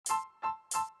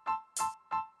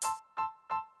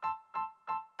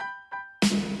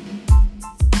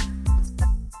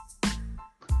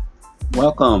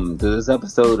Welcome to this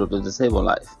episode of The Disabled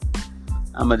Life.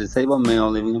 I'm a disabled male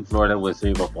living in Florida with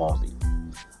cerebral palsy.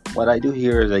 What I do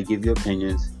here is I give you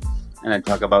opinions and I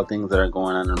talk about things that are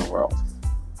going on in the world.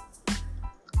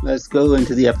 Let's go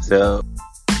into the episode.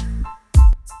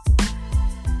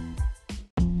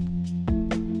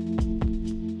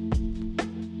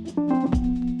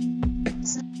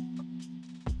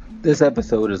 This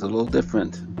episode is a little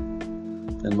different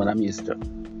than what I'm used to.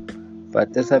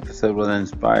 But this episode was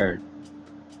inspired.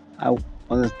 I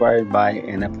was inspired by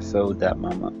an episode that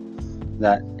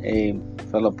a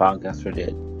fellow podcaster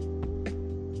did.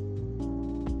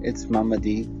 It's Mama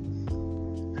D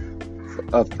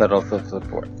of Pedal to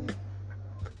Support.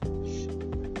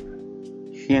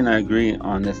 She and I agree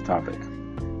on this topic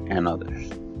and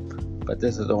others. But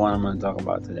this is the one I'm going to talk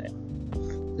about today.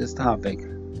 This topic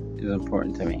is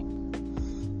important to me.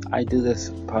 I do this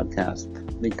podcast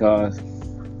because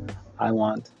I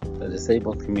want the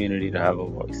disabled community to have a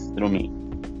voice through me,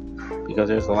 because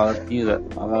there's a lot of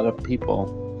people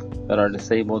that are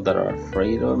disabled that are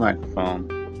afraid of a microphone.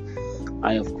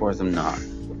 I, of course, am not.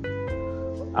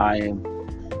 I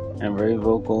am very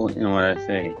vocal in what I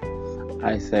say.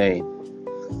 I say,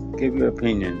 give your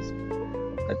opinions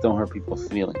that don't hurt people's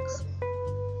feelings.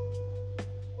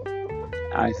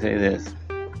 I say this: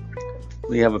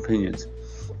 we have opinions.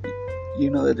 You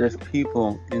know that there's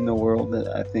people in the world that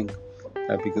I think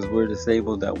that because we're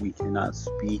disabled that we cannot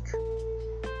speak.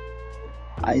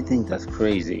 I think that's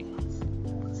crazy.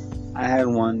 I had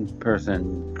one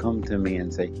person come to me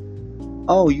and say,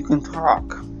 "Oh, you can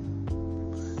talk,"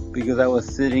 because I was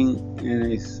sitting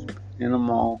in a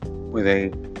mall with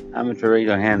a amateur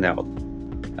radio handout,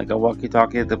 like a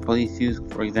walkie-talkie that the police use,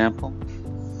 for example.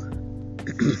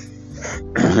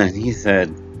 And he said,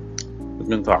 "You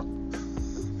can talk."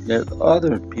 There's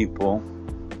other people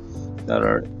that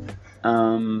are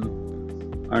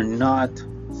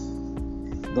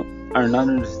not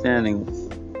understanding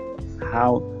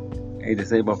how a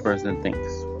disabled person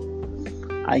thinks.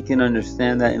 I can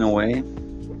understand that in a way,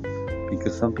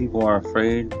 because some people are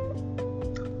afraid,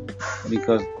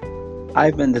 because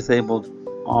I've been disabled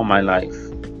all my life.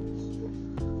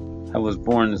 I was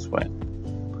born this way,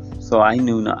 so I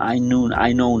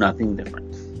know nothing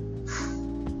different.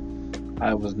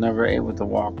 I was never able to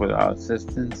walk without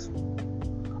assistance.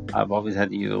 I've always had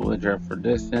to use a wheelchair for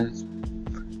distance,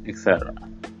 etc.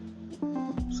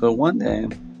 So one day,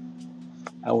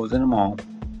 I was in a mall,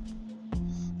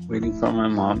 waiting for my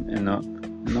mom in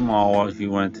the mall while she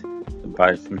went to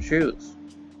buy some shoes.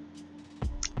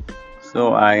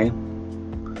 So I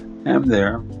am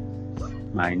there,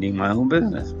 minding my own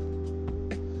business.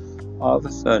 All of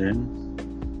a sudden,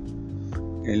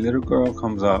 a little girl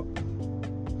comes up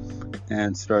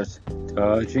and starts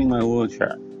touching my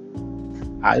wheelchair.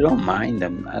 I don't mind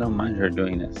them. I don't mind her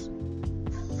doing this.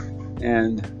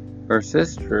 And her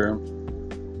sister,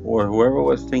 or whoever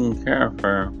was taking care of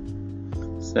her,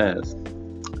 says,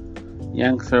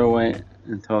 yanks her away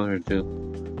and tells her to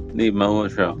leave my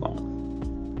wheelchair alone.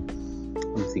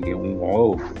 I'm thinking,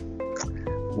 whoa,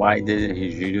 why did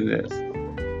she do this?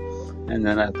 And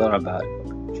then I thought about it.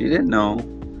 She didn't know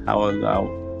how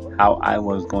I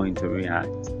was going to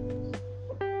react.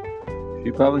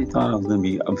 She probably thought I was going to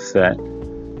be upset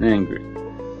and angry.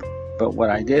 But what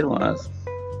I did was,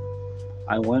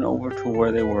 I went over to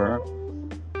where they were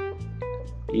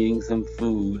eating some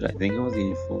food. I think it was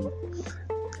eating food.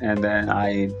 And then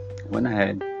I went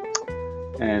ahead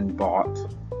and bought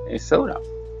a soda.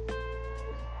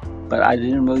 But I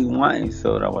didn't really want a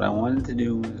soda. What I wanted to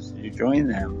do was to join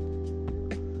them,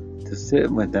 to sit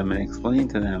with them and explain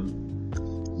to them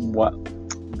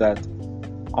that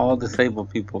all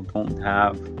disabled people don't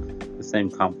have the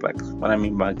same complex. What I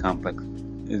mean by complex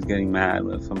is getting mad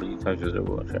when somebody touches their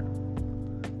wheelchair.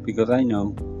 Because I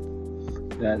know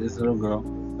that this little girl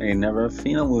may never have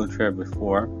seen a wheelchair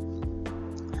before,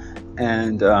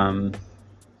 and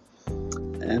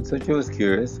so she was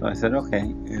curious. So I said,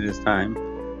 okay, it is time.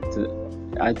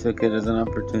 I took it as an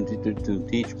opportunity to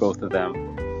teach both of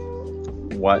them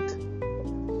what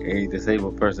a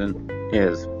disabled person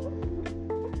is.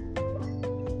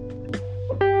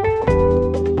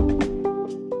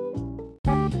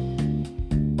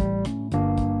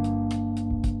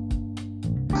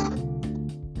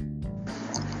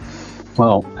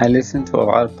 Well, I listen to a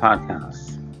lot of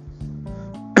podcasts.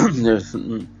 There's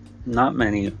not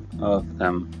many of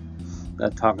them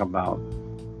that talk about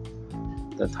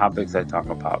the topics I talk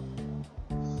about.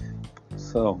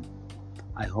 So,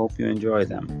 I hope you enjoy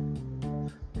them.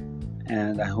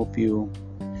 And I hope you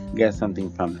get something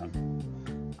from them.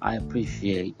 I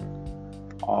appreciate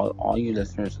all you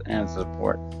listeners and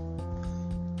support.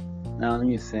 Now let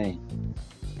me say,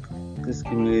 This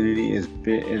community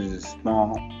is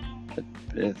small, but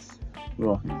it's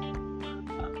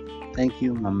growing. Thank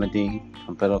you, Mama D,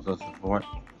 from Pedal Support,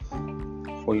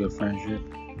 for your friendship,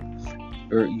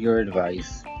 your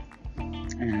advice,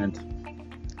 and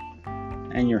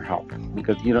your help.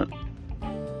 Because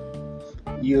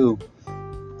you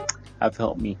have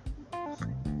helped me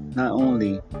not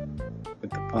only with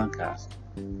the podcast.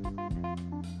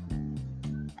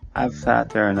 I've sat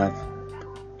there and I've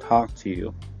talked to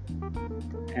you,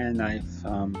 and I've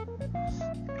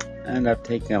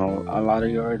taken a lot of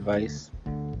your advice,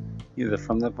 either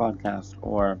from the podcast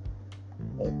or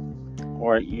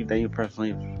that you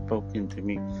personally have spoken to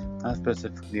me, not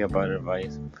specifically about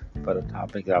advice, but a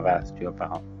topic I've asked you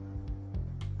about.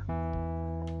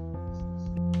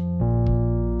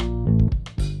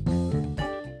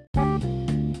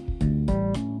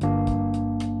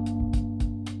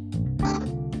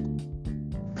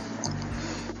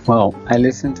 Well, I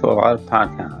listen to a lot of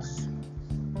podcasts.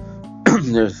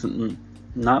 There's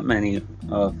not many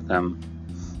of them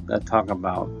that talk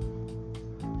about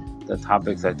the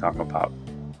topics I talk about.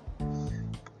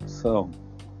 So,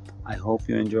 I hope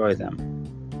you enjoy them.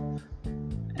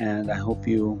 And I hope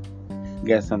you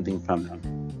get something from them.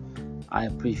 I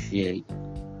appreciate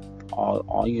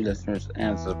all you listeners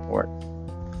and support.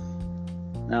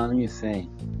 Now, let me say,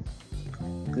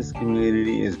 this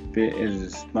community is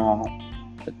small,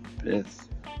 but it's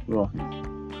growing.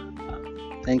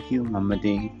 Thank you, Mama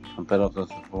D, from Pedal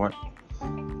Support,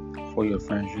 for your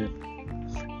friendship,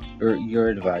 your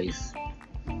advice,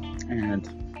 and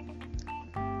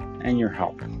your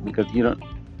help. Because you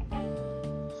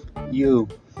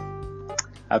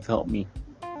have helped me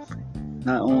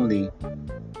not only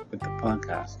with the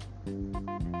podcast.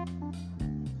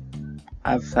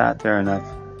 I've sat there and I've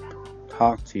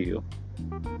talked to you,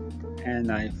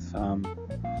 and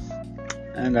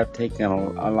I've taken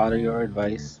a lot of your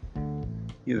advice,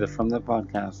 either from the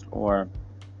podcast or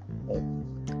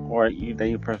that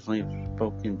you personally have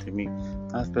spoken to me,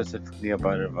 not specifically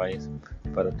about advice,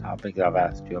 but a topic I've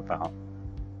asked you about.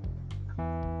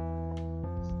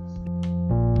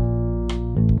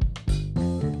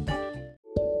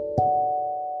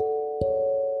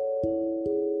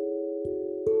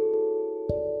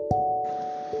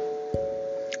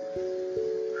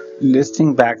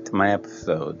 Listening back to my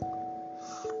episode,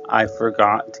 I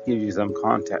forgot to give you some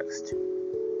context.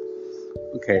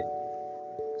 Okay,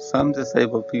 some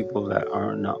disabled people that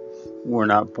were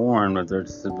not born with their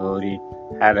disability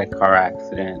had a car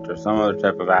accident or some other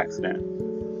type of accident.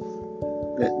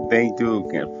 They do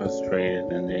get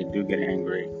frustrated and they do get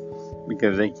angry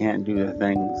because they can't do the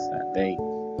things that they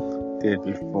did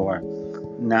before.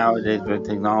 Nowadays, with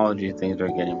technology, things are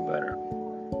getting better.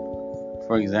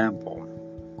 For example,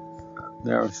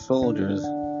 there are soldiers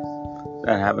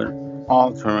that have an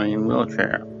all-terrain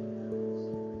wheelchair.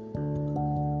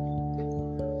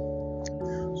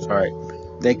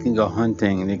 They can go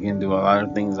hunting, they can do a lot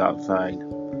of things outside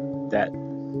that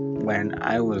when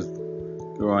I was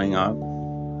growing up,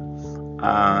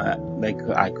 I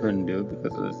couldn't do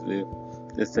because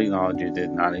this technology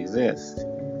did not exist.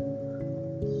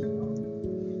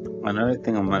 Another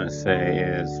thing I'm going to say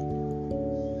is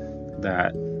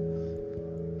that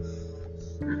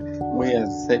we as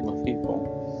disabled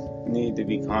people need to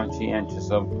be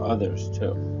conscientious of others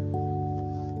too.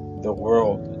 The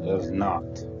world does not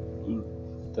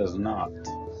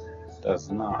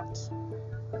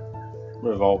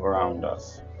revolve around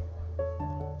us.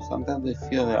 Sometimes I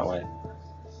feel that way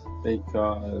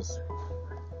because,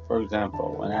 for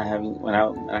example, when I had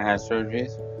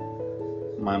surgeries,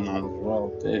 my mom's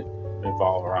world did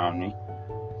revolve around me,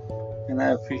 and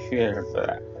I appreciate her for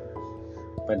that.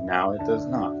 But now it does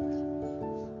not.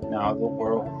 Now the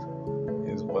world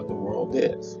is what the world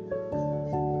is.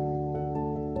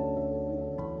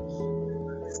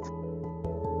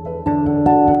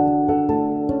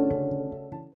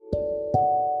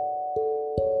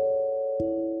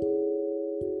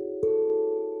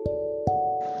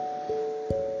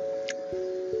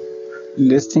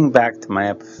 Listening back to my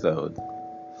episode,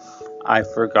 I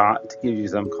forgot to give you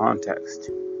some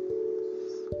context.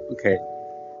 Okay,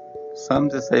 some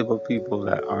disabled people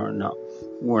that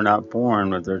were not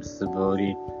born with their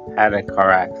disability had a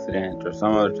car accident or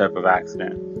some other type of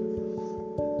accident.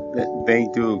 They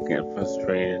do get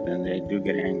frustrated and they do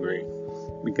get angry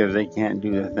because they can't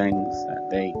do the things that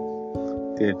they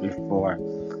did before.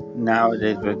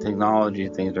 Nowadays, with technology,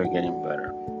 things are getting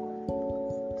better.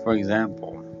 For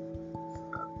example,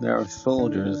 there are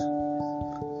soldiers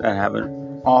that have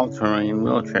an all-terrain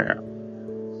wheelchair.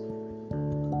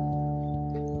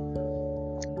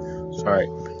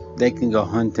 They can go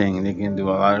hunting, they can do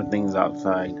a lot of things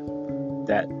outside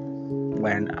that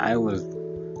when I was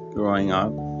growing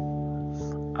up,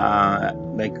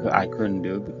 I couldn't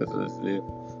do because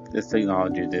this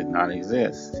technology did not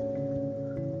exist.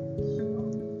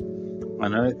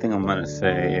 Another thing I'm going to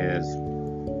say is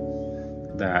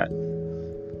that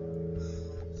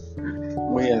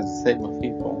we as disabled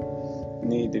people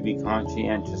need to be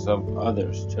conscientious of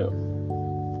others too.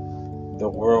 The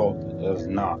world does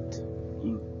not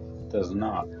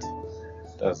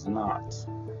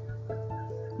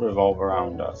revolve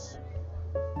around us.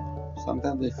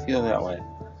 Sometimes we feel that way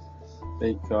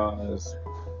because,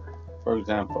 for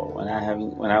example, when I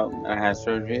had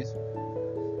surgeries,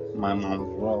 my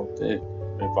mom's world did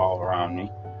revolve around me,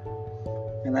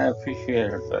 and I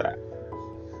appreciate her for that.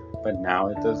 But now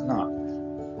it does not.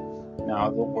 Now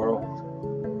the world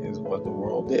is what the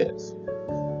world is.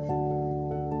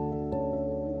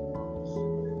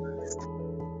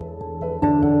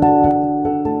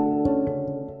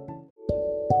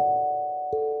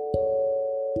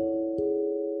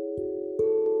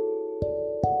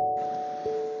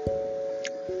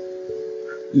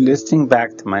 Listening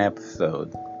back to my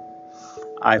episode,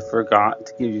 I forgot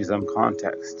to give you some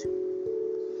context.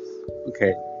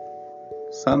 Okay,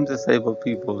 some disabled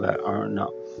people that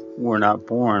were not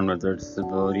born with their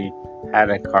disability had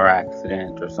a car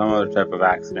accident or some other type of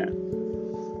accident.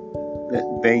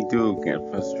 They do get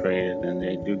frustrated and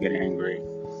they do get angry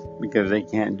because they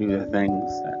can't do the things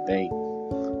that they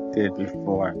did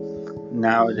before.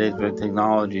 Nowadays with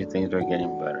technology, things are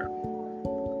getting better.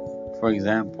 For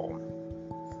example,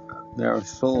 there are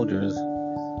soldiers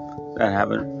that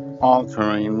have an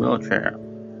all-terrain wheelchair.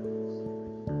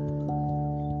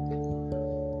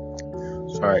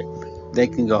 They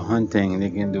can go hunting, they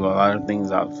can do a lot of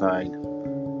things outside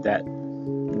that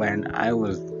when I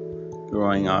was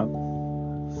growing up,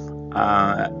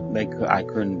 I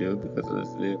couldn't do because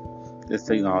this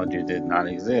technology did not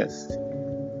exist.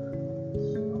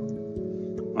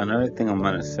 Another thing I'm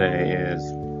going to say is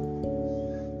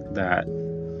that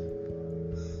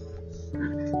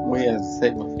we as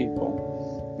disabled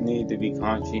people need to be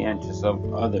conscientious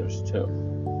of others too.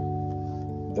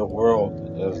 The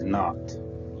world does not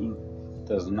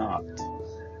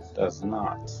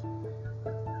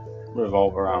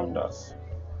revolve around us.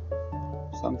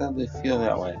 Sometimes we feel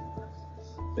that way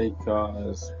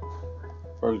because,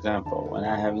 for example, when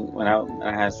I had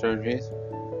surgeries,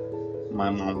 my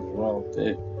mom's world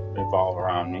did revolve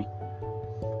around me,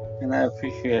 and I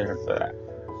appreciate her for that.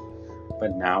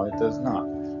 But now it does not.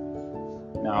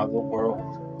 Now the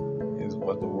world is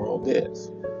what the world is.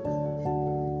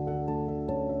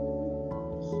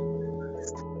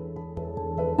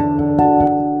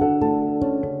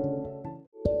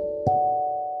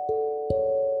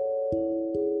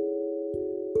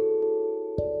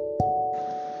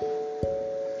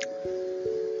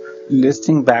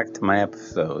 Listening back to my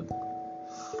episode,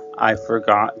 I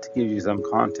forgot to give you some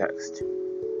context.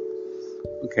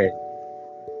 Okay,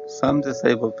 some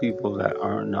disabled people that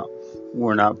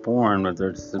were not born with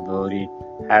their disability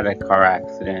had a car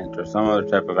accident or some other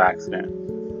type of accident.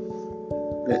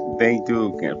 They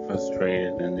do get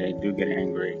frustrated and they do get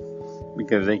angry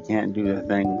because they can't do the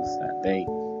things that they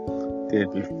did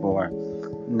before.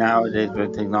 Nowadays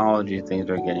with technology, things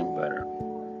are getting better.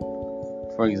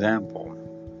 For example,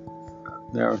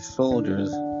 there are soldiers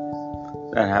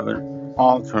that have an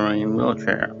all-terrain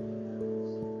wheelchair.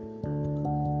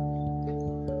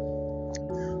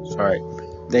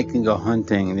 They can go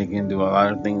hunting, they can do a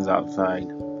lot of things outside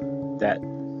that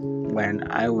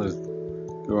when I was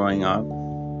growing up,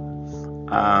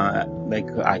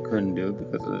 I couldn't do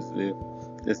because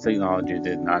this technology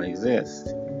did not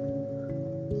exist.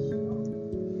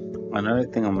 Another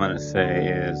thing I'm going to say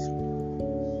is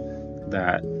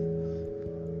that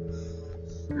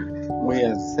we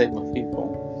as disabled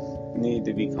people need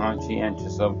to be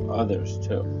conscientious of others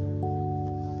too.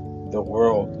 The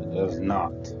world does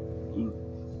not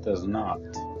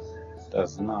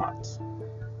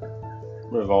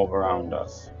revolve around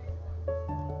us.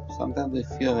 Sometimes we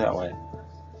feel that way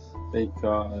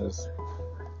because,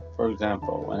 for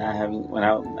example, when I had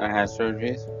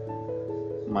surgeries,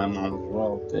 my mom's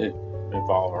world did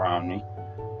revolve around me,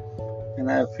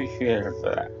 and I appreciate her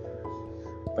for that.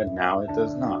 But now it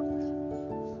does not.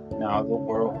 Now the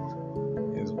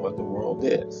world is what the world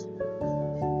is.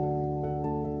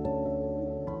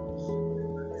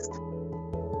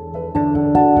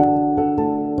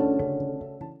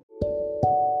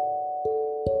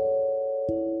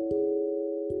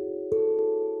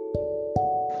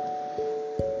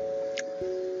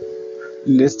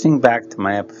 Listening back to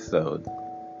my episode,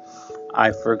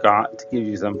 I forgot to give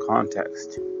you some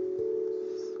context.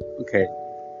 Okay,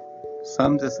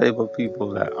 Some disabled people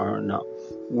that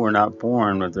were not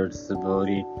born with their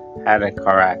disability had a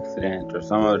car accident or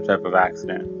some other type of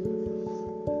accident.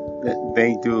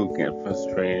 They do get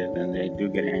frustrated and they do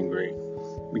get angry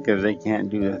because they can't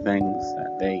do the things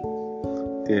that they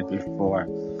did before.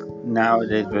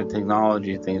 Nowadays with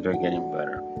technology, things are getting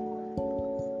better.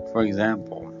 For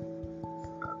example,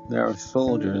 there are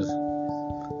soldiers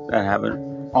that have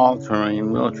an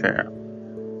all-terrain wheelchair.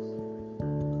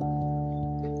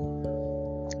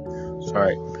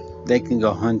 They can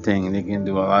go hunting, they can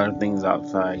do a lot of things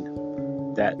outside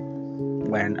that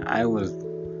when I was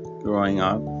growing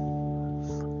up,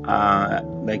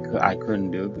 I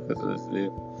couldn't do because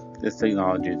this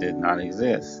technology did not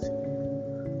exist.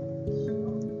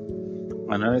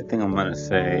 Another thing I'm going to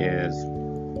say is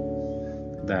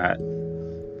that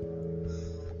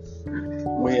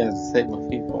we as disabled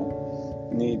people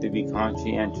need to be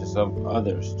conscientious of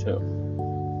others too.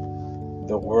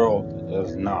 The world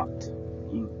does not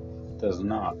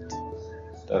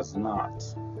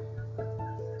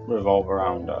revolve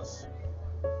around us.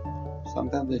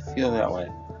 Sometimes we feel that way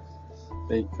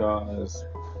because,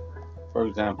 for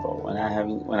example, when I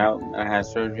had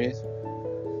surgeries,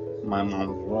 my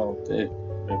mom's world did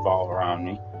revolve around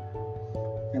me,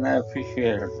 and I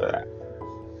appreciate her for that.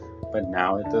 But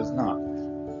now it does not.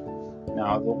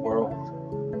 Now the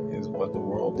world is what the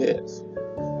world is.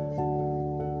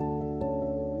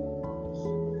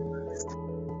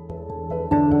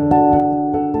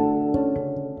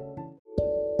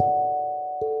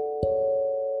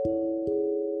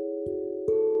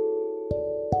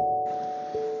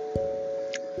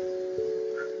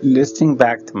 Listening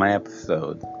back to my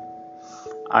episode,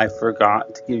 I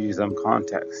forgot to give you some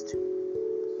context.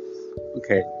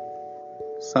 Okay,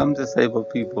 some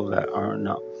disabled people that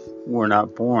were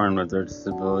not born with their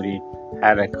disability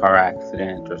had a car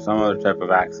accident or some other type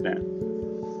of accident.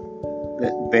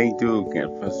 They do get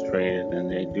frustrated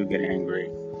and they do get angry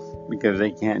because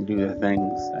they can't do the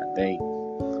things that they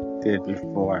did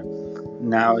before.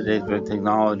 Nowadays with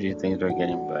technology, things are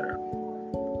getting better.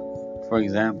 For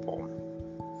example,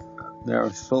 there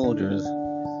are soldiers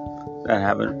that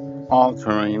have an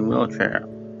all-terrain wheelchair.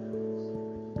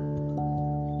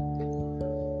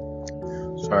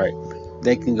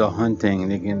 They can go hunting,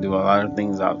 they can do a lot of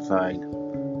things outside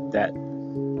that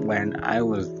when I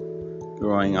was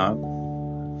growing up,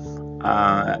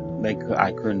 I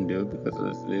couldn't do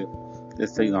because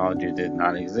this technology did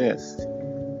not exist.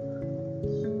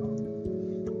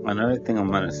 Another thing I'm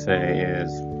going to say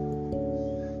is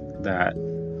that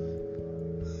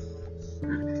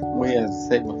we as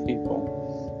disabled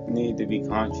people need to be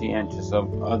conscientious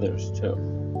of others too.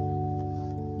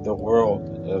 The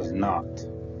world does not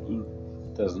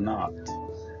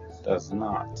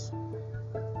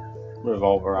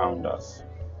revolve around us.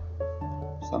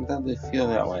 Sometimes we feel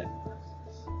that way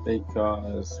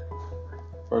because,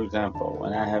 for example,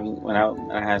 when I had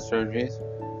surgeries,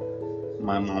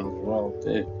 my mom's world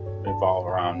did revolve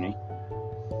around me,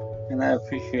 and I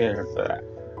appreciate her for that.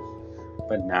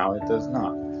 But now it does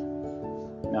not.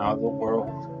 Now the world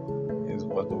is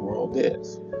what the world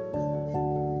is.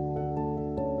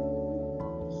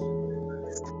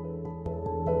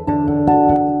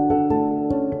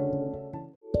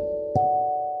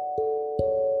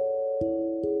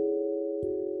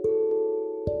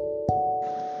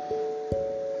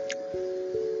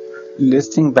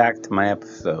 Listening back to my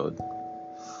episode,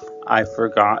 I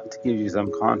forgot to give you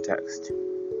some context.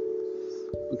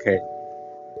 Okay,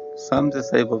 some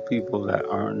disabled people that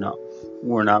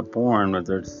were not born with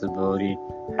their disability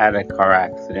had a car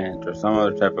accident or some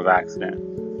other type of accident.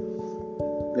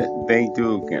 They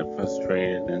do get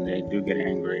frustrated and they do get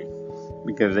angry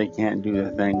because they can't do the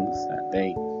things that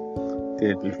they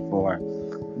did before.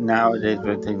 Nowadays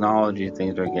with technology,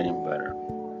 things are getting better.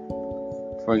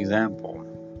 For example,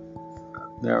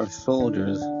 there are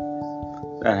soldiers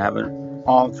that have an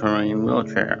all-terrain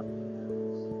wheelchair.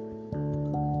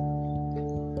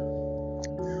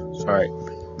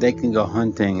 They can go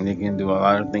hunting, they can do a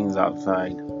lot of things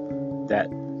outside that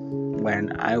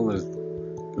when I was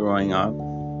growing up,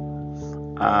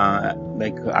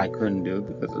 I couldn't do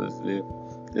because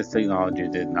this technology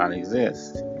did not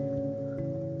exist.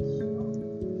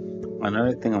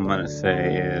 Another thing I'm going to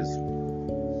say is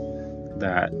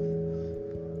that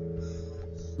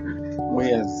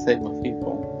we as disabled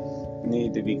people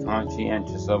need to be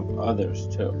conscientious of others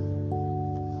too.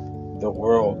 The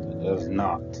world does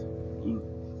not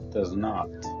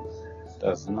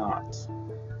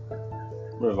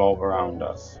revolve around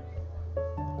us.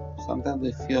 Sometimes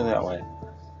we feel that way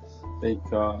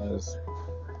because,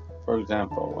 for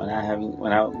example, when I had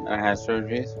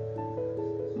surgeries,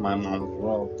 my mom's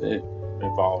world did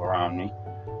revolve around me,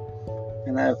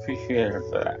 and I appreciate her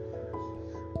for that.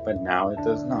 But now it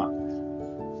does not.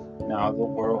 Now the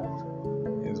world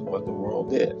is what the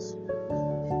world is.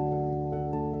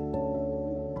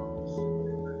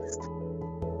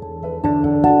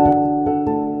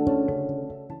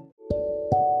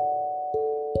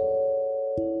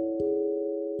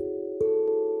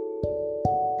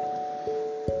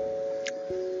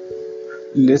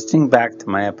 Listening back to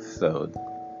my episode,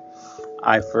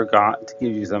 I forgot to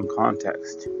give you some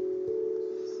context.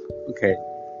 Okay,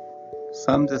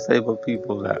 some disabled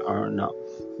people that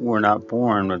were not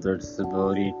born with their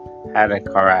disability had a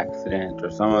car accident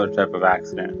or some other type of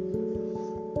accident.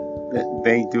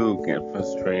 They do get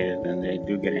frustrated and they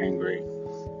do get angry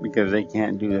because they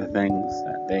can't do the things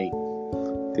that they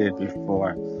did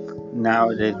before.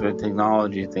 Nowadays with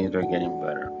technology, things are getting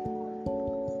better.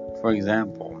 For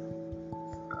example,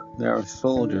 there are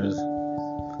soldiers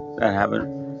that have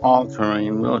an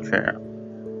all-terrain wheelchair.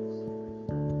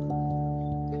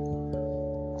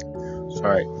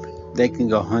 They can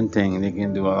go hunting, they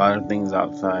can do a lot of things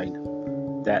outside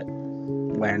that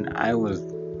when I was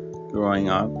growing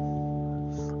up,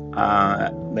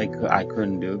 I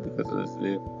couldn't do because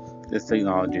this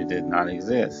technology did not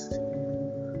exist.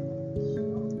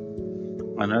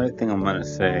 Another thing I'm going to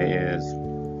say is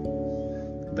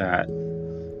that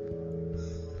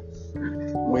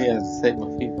we as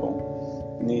disabled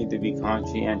people need to be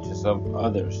conscientious of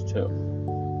others too.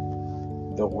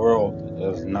 The world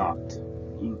does not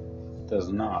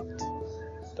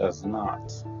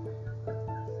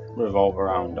revolve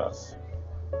around us.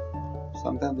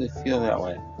 Sometimes we feel that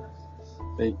way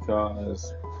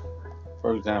because,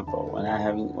 for example, when I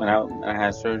had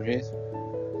surgeries,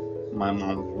 my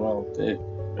mom's world did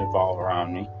revolve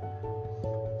around me,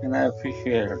 and I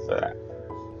appreciate her for that.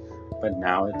 But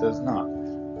now it does not.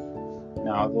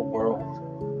 Now the world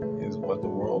is what the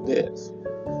world is.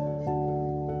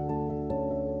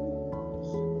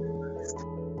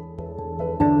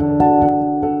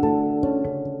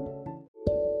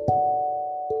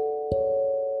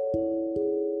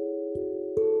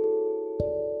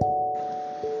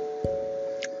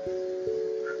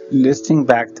 Listening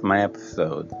back to my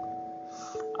episode,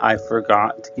 I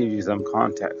forgot to give you some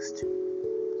context.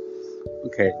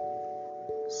 Okay,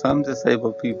 some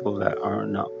disabled people that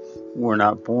were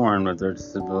not born with their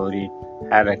disability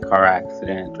had a car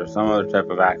accident or some other type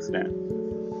of accident.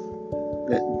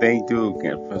 They do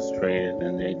get frustrated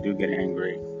and they do get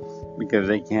angry because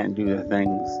they can't do the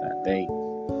things that they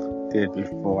did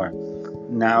before.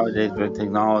 Nowadays with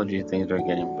technology, things are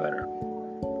getting better.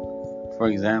 For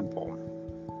example,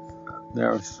 there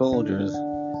are soldiers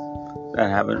that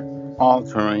have an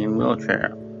all-terrain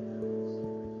wheelchair.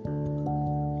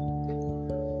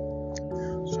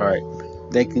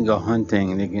 They can go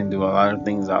hunting, they can do a lot of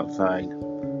things outside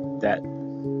that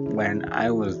when I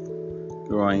was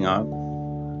growing up,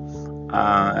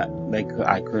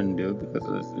 I couldn't do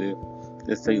because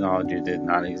this technology did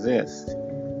not exist.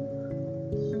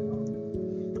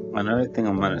 Another thing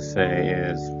I'm going to say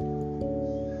is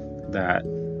that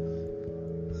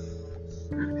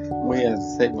we as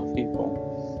disabled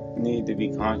people need to be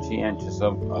conscientious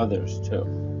of others too.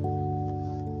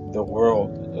 The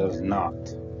world does not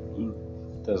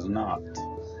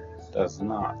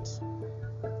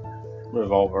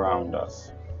revolve around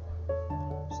us.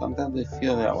 Sometimes we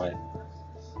feel that way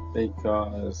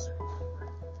because,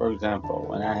 for example,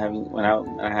 when I had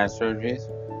surgeries,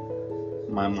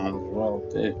 my mom's world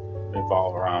did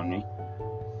revolve around me,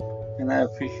 and I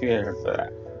appreciate her for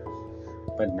that.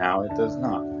 But now it does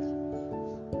not.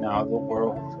 Now the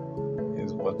world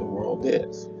is what the world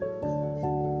is.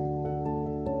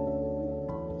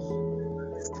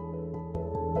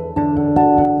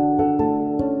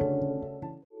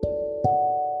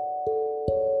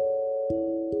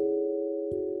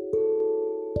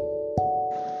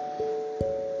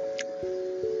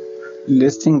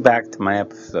 Listening back to my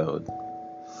episode,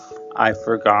 I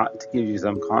forgot to give you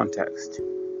some context.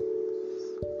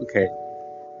 Okay,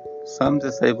 some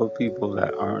disabled people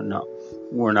that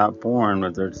were not born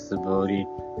with their disability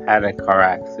had a car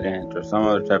accident or some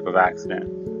other type of accident.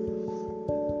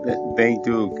 They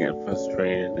do get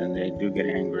frustrated and they do get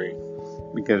angry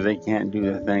because they can't do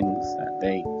the things that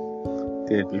they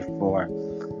did before.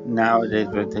 Nowadays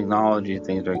with technology,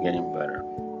 things are getting better.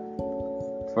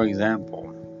 For example,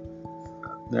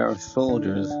 there are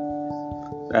soldiers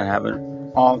that have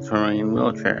an all-terrain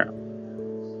wheelchair.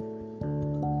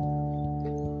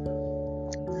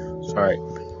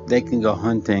 They can go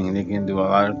hunting, they can do a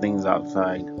lot of things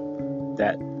outside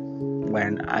that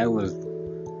when I was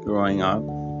growing up,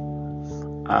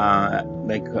 I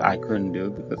couldn't do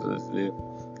because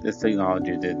this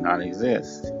technology did not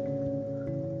exist.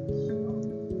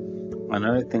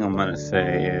 Another thing I'm going to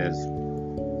say is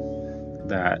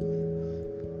that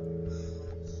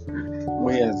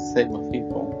we as disabled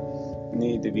people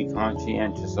need to be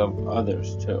conscientious of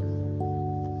others too.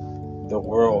 The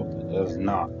world does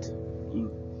not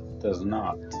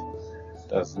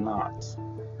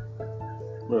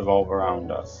revolve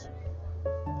around us.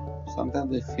 Sometimes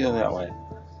we feel that way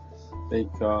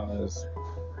because,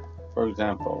 for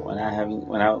example, when I had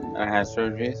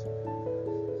surgeries,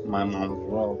 my mom's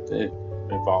world did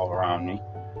revolve around me,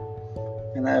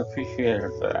 and I appreciate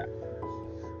her for that.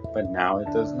 But now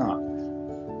it does not.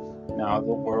 Now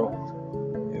the world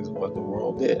is what the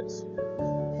world is.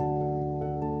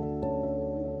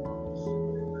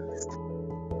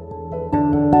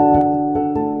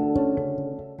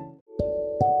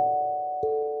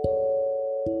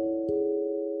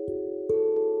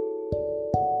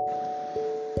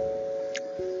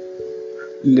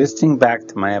 Listening back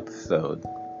to my episode,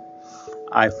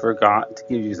 I forgot to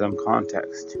give you some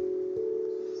context.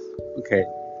 Okay,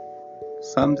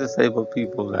 some disabled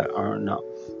people that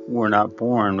were not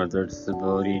born with their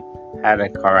disability had a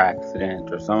car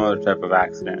accident or some other type of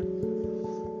accident.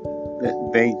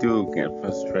 They do get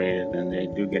frustrated and they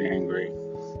do get angry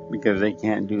because they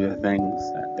can't do the things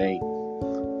that they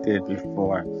did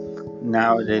before.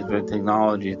 Nowadays with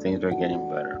technology, things are getting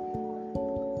better.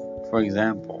 For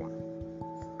example,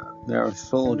 there are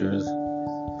soldiers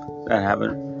that have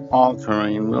an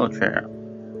all-terrain wheelchair.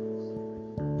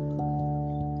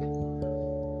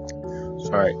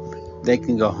 They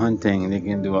can go hunting, they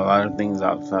can do a lot of things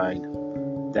outside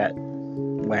that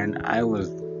when I was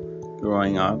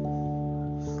growing up,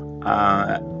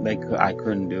 I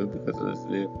couldn't do because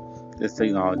this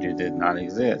technology did not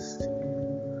exist.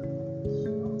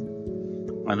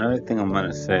 Another thing I'm going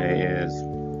to say is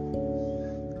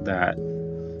that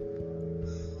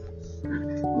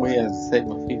we as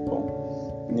disabled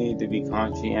people need to be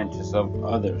conscientious of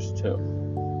others too.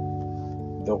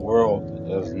 The world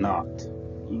does not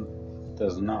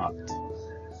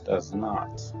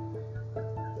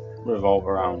revolve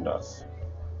around us.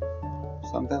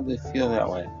 Sometimes we feel that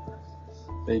way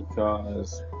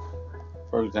because,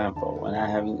 for example, when I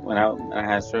had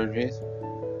surgeries,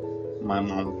 my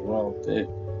mom's world did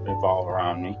revolve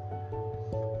around me,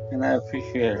 and I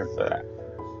appreciate her for that.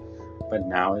 But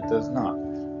now it does not.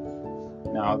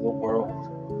 Now the world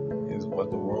is what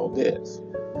the world is.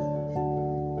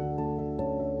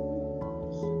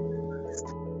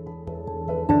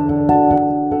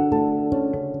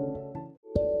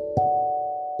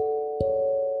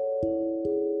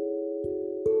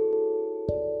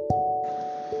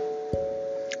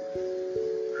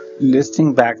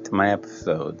 Listening back to my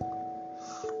episode,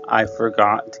 I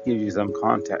forgot to give you some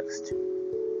context.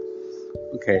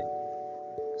 Okay,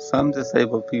 some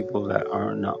disabled people that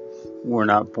were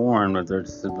not born with their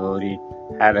disability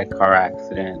had a car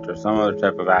accident or some other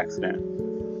type of accident.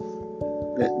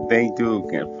 They do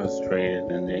get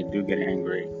frustrated and they do get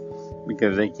angry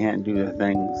because they can't do the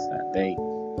things that they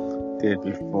did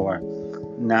before.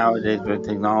 Nowadays with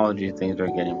technology, things are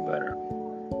getting better.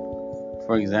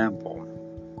 For example,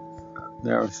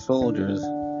 there are soldiers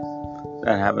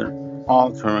that have an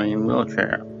all-terrain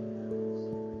wheelchair.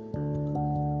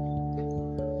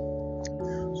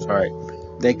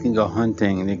 They can go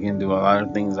hunting, they can do a lot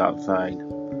of things outside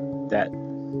that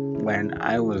when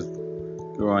I was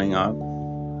growing up,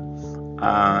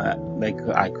 I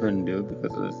couldn't do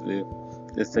because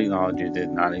this technology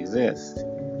did not exist.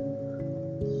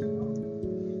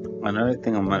 Another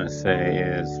thing I'm going to say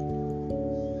is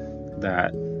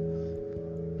that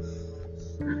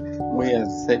we as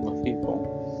disabled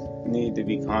people need to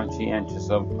be conscientious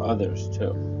of others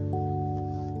too.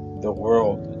 The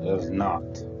world does not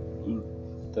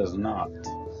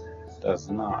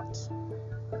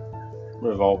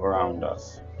revolve around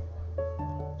us.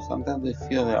 Sometimes we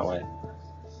feel that way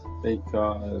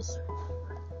because,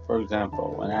 for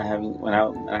example, when I had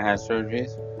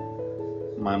surgeries,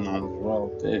 my mom's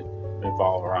world did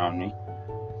revolve around me,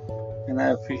 and I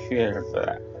appreciate her for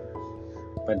that.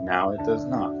 But now it does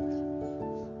not.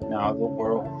 Now the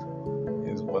world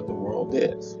is what the world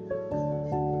is.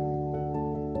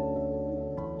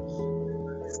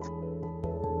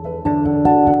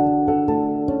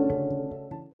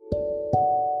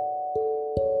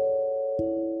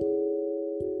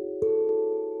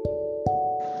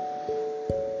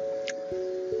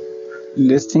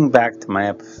 Listening back to my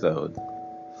episode,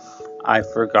 I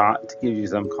forgot to give you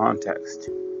some context.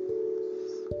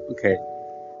 Okay,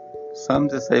 some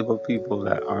disabled people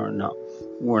that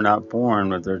were not born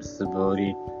with their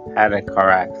disability had a car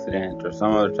accident or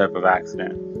some other type of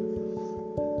accident.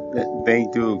 They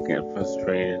do get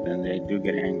frustrated and they do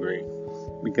get angry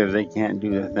because they can't do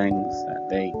the things that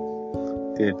they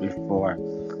did before.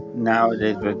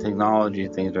 Nowadays, with technology,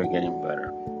 things are getting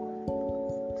better.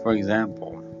 For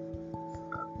example,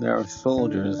 there are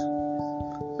soldiers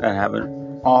that have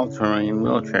an all-terrain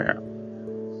wheelchair.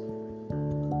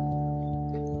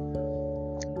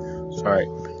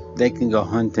 They can go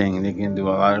hunting, they can do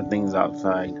a lot of things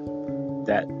outside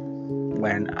that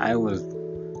when I was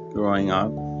growing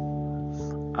up,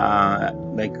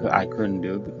 I couldn't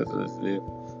do because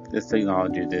this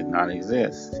technology did not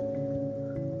exist.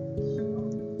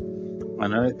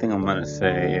 Another thing I'm going to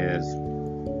say is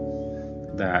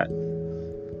that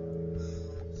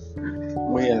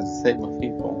we as disabled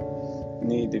people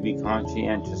need to be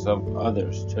conscientious of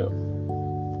others too.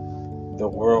 The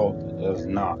world does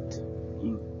not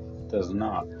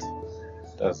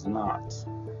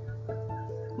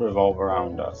revolve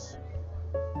around us.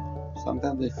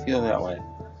 Sometimes we feel that way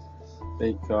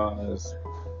because,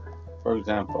 for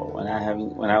example, when I had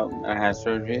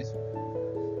surgeries,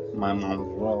 my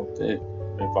mom's world did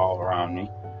revolve around me,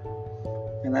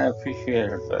 and I appreciate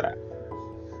her for that.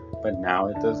 But now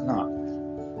it does not.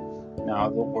 Now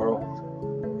the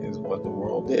world is what the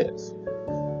world is.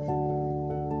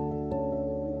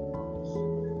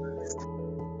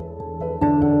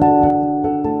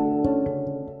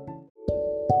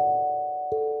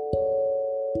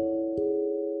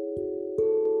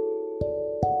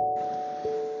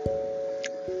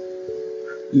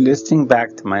 Listening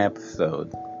back to my episode,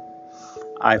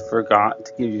 I forgot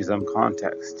to give you some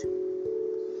context.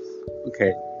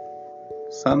 Okay,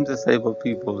 some disabled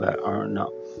people that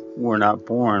were not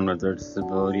born with their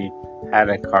disability had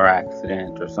a car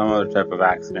accident or some other type of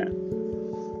accident.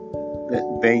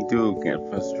 They do get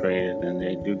frustrated and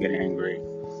they do get angry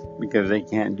because they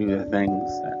can't do the things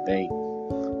that they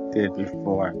did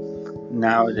before.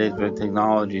 Nowadays, with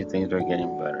technology, things are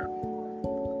getting better.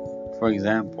 For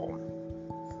example,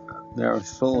 there are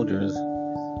soldiers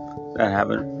that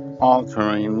have an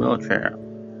all-terrain wheelchair.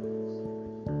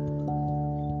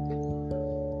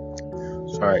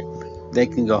 They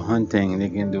can go hunting, they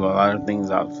can do a lot of things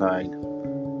outside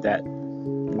that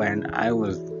when I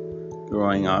was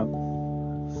growing up,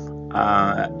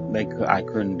 I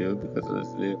couldn't do because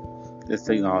this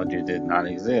technology did not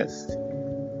exist.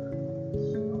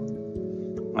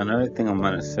 Another thing I'm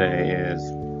going to say is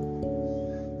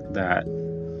that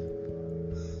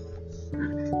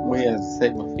we as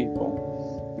disabled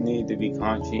people need to be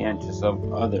conscientious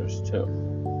of others too.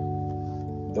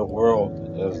 The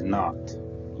world does not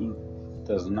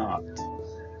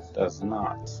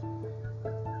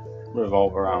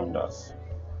revolve around us.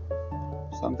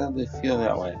 Sometimes we feel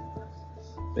that way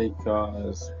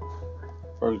because,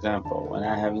 for example, when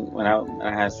I had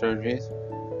surgeries,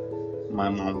 my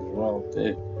mom's world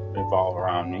did revolve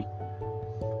around me,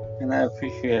 and I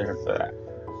appreciate her for that.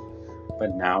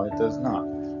 But now it does not.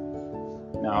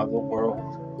 Now the world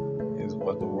is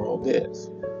what the world is.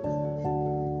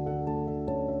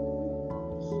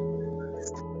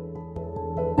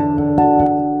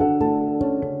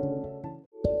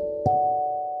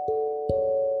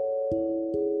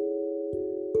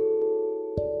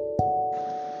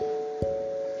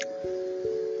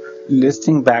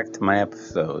 Listening back to my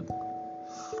episode,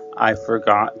 I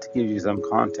forgot to give you some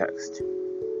context.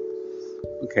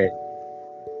 Okay,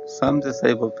 some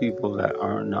disabled people that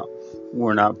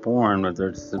were not born with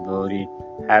their disability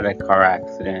had a car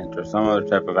accident or some other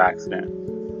type of accident.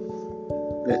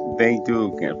 They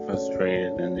do get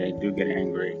frustrated and they do get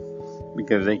angry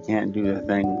because they can't do the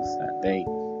things that they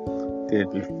did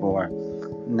before.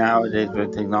 Nowadays,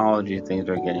 with technology, things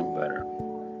are getting better.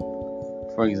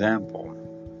 For example,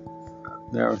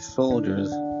 there are soldiers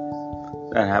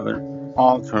that have an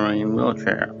all-terrain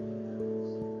wheelchair.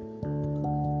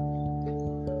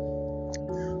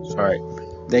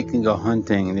 They can go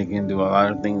hunting, they can do a lot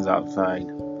of things outside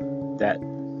that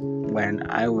when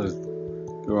I was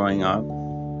growing up,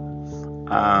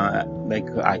 I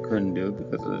couldn't do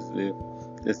because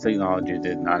this technology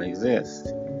did not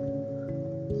exist.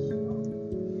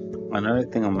 Another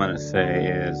thing I'm going to say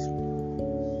is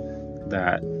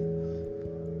that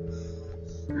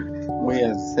we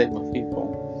as disabled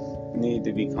people need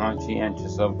to be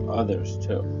conscientious of others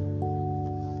too.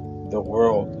 The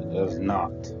world does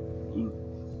not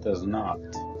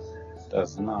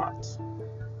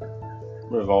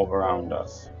revolve around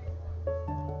us.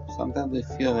 Sometimes we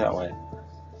feel that way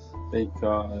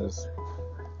because,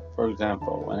 for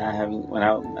example, when I had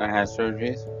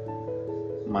surgeries,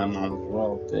 my mom's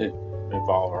world did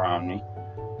revolve around me,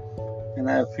 and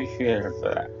I appreciate her for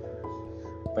that.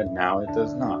 But now it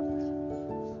does not.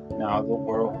 Now the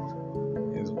world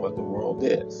is what the world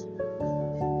is.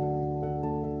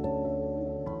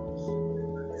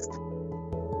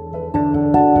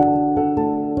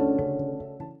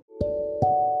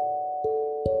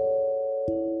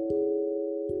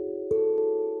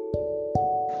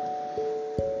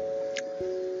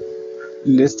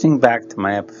 Listening back to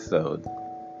my episode,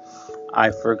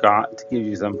 I forgot to give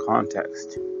you some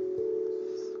context.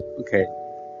 Okay,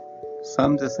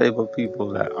 some disabled people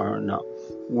that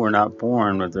were not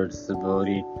born with their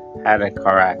disability had a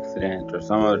car accident or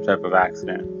some other type of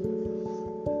accident.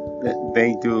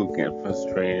 They do get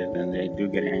frustrated and they do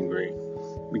get angry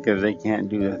because they can't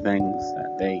do the things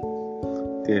that they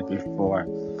did before.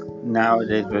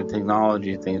 Nowadays with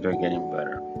technology, things are getting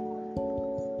better.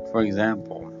 For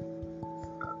example,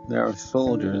 there are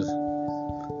soldiers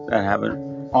that have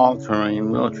an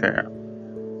all-terrain wheelchair.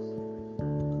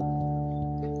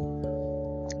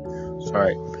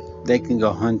 They can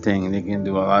go hunting, they can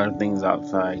do a lot of things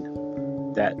outside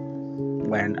that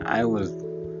when I was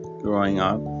growing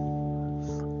up,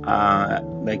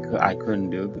 I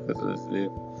couldn't do because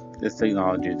this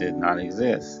technology did not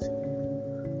exist.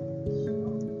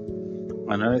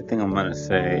 Another thing I'm going to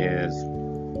say is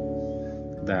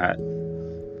that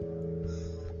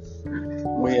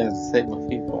we as disabled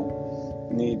people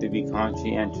need to be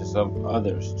conscientious of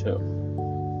others too.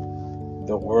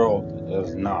 The world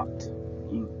does not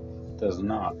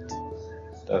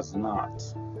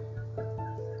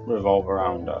revolve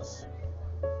around us.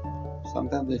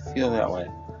 Sometimes we feel that way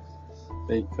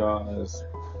because,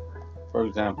 for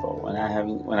example, when I had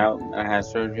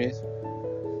surgeries,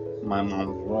 my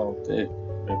mom's world did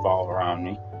revolve around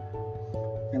me,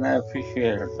 and I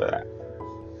appreciate her for that.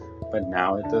 But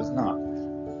now it does not.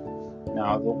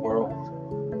 Now the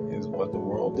world is what the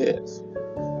world is.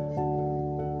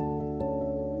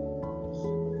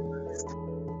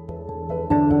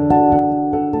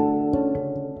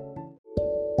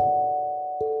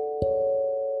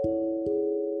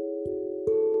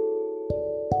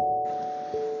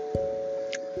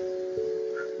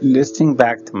 Listening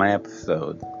back to my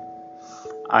episode,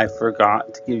 I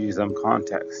forgot to give you some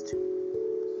context.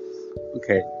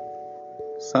 Okay,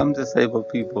 some disabled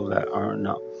people that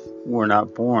were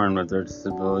not born with their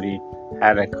disability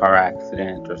had a car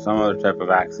accident or some other type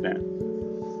of accident.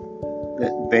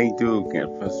 They do get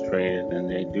frustrated and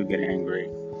they do get angry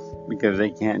because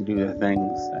they can't do the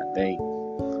things that they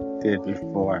did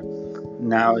before.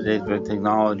 Nowadays with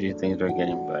technology, things are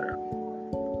getting better.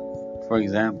 For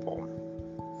example,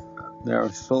 there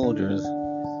are soldiers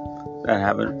that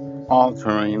have an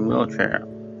all-terrain wheelchair.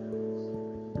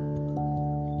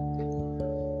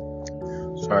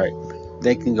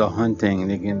 They can go hunting,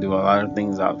 they can do a lot of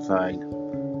things outside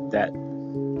that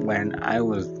when I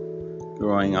was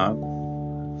growing up,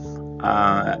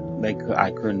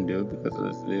 I couldn't do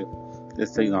because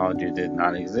this technology did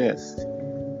not exist.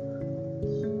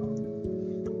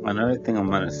 Another thing I'm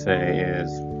going to say is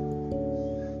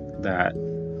that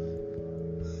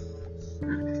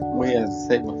we as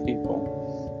disabled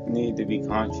people need to be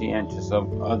conscientious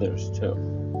of others too.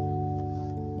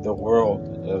 The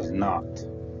world does not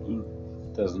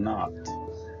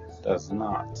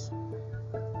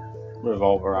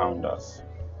revolve around us.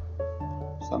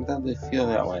 Sometimes we feel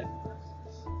that way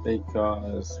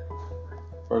because,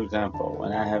 for example,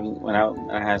 when I had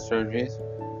surgeries,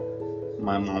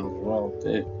 my mom's world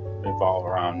did revolve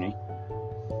around me,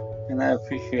 and I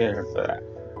appreciate her for that.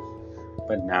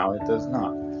 But now it does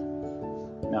not.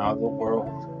 Now the world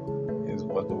is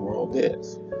what the world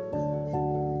is.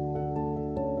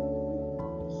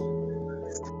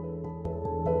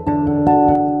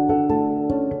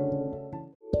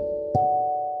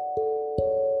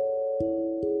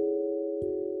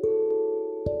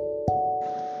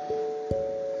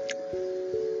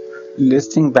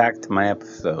 Listening back to my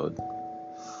episode,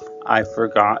 I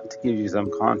forgot to give you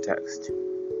some context.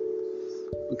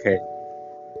 Okay,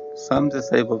 some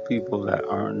disabled people that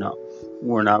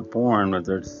were not born with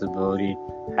their disability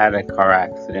had a car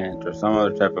accident or some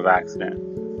other type of accident.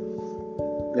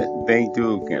 They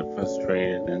do get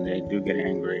frustrated and they do get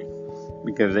angry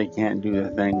because they can't do the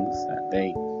things that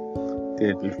they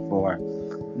did before.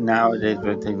 Nowadays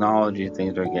with technology,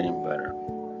 things are getting better.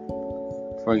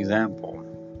 For example,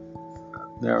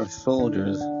 there are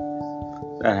soldiers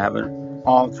that have an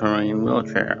all-terrain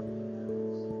wheelchair.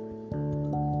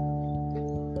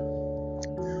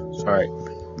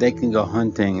 They can go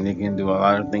hunting, they can do a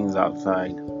lot of things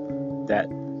outside that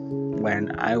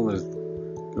when I was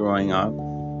growing up,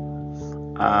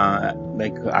 I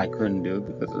couldn't do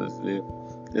because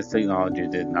this technology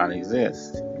did not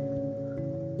exist.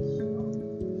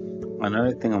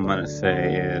 Another thing I'm going to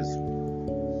say is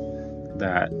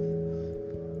that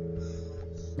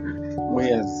We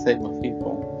as disabled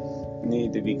people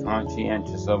need to be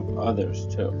conscientious of others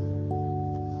too.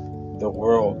 The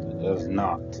world does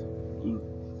not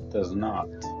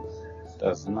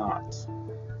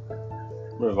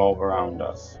revolve around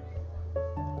us.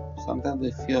 Sometimes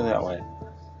I feel that way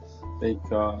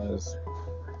because,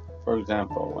 for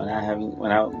example, when I had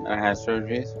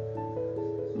surgeries,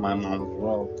 my mom's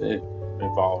world did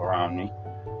revolve around me,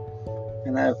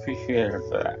 and I appreciate her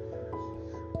for that.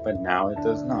 But now it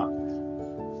does not.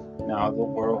 Now the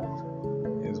world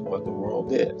is what the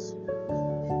world is.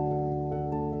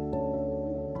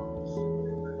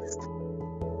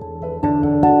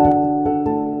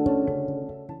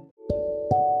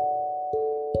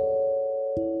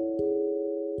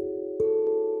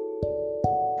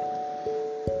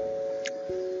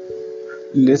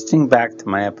 Listening back to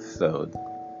my episode,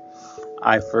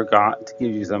 I forgot to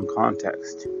give you some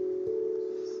context.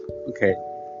 Okay,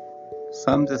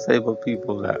 some disabled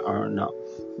people that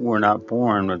were not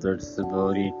born with their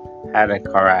disability had a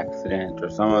car accident or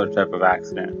some other type of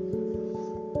accident.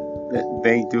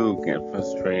 They do get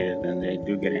frustrated and they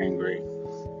do get angry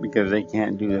because they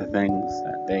can't do the things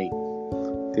that they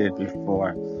did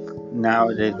before.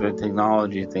 Nowadays with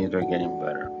technology, things are getting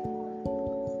better.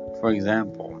 For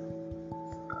example,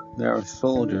 there are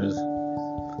soldiers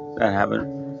that have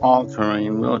an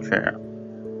all-terrain wheelchair.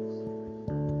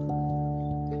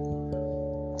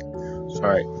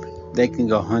 They can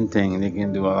go hunting, they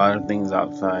can do a lot of things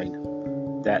outside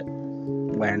that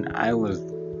when I was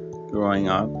growing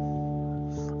up,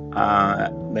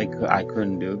 I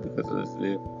couldn't do because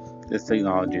this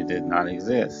technology did not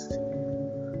exist.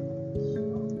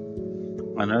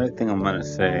 Another thing I'm going to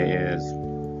say is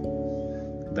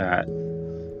that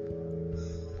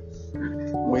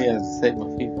we as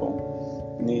disabled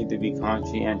people need to be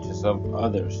conscientious of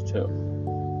others too.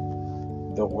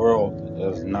 The world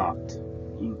does not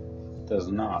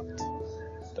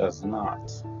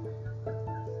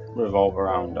revolve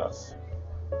around us.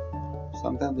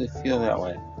 Sometimes I feel that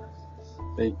way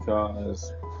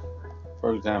because,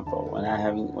 for example, when I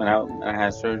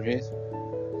had surgeries,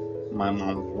 my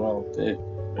mom's world did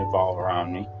revolve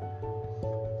around me,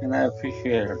 and I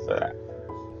appreciate her for that.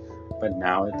 But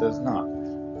now it does not.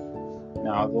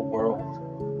 Now the world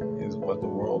is what the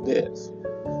world is.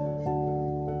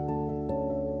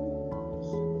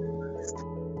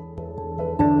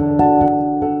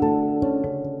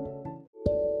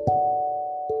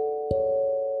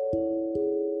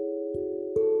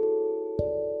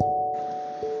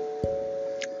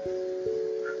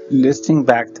 Listening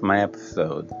back to my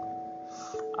episode,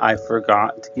 I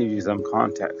forgot to give you some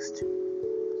context.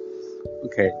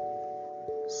 Okay,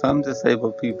 some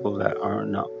disabled people that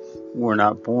were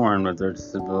not born with their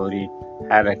disability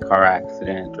had a car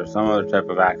accident or some other type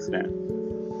of accident.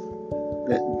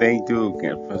 They do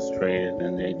get frustrated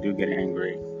and they do get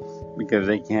angry because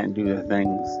they can't do the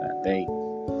things that they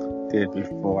did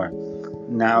before.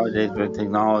 Nowadays with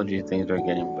technology, things are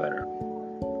getting better.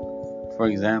 For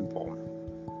example,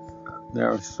 there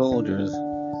are soldiers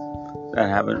that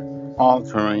have an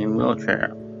all-terrain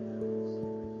wheelchair.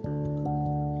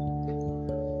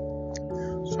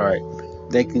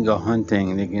 They can go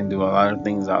hunting, they can do a lot of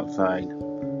things outside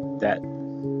that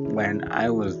when I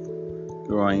was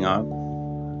growing up,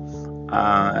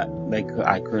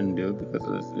 I couldn't do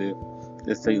because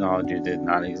this technology did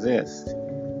not exist.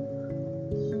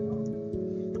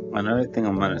 Another thing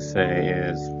I'm going to say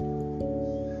is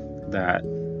that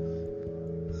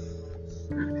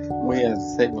we as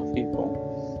disabled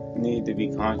people need to be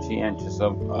conscientious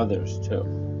of others too.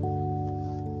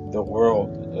 The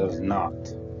world does not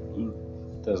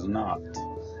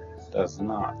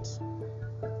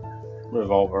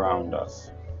revolve around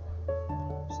us.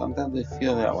 Sometimes I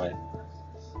feel that way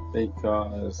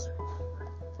because,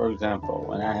 for example,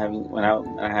 when I had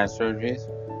surgeries,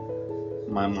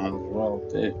 my mom's world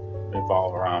did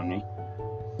revolve around me,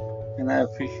 and I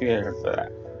appreciate her for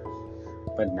that.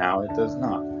 But now it does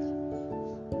not.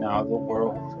 Now the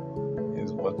world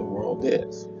is what the world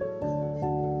is.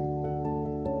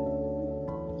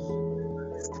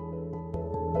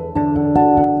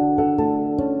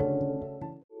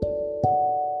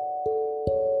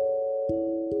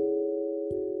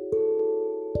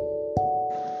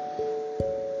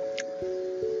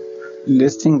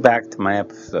 Listening back to my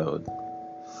episode,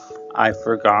 I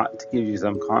forgot to give you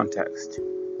some context.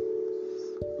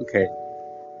 Okay,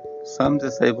 some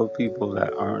disabled people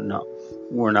that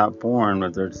were not born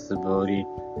with their disability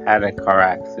had a car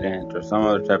accident or some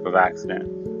other type of accident.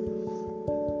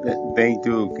 They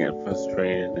do get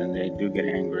frustrated and they do get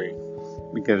angry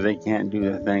because they can't do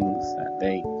the things that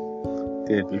they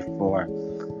did before.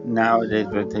 Nowadays,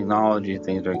 with technology,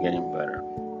 things are getting better.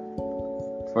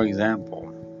 For example,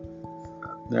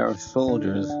 there are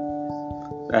soldiers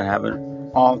that have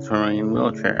an all-terrain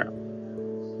wheelchair.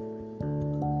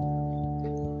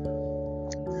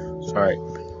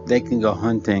 They can go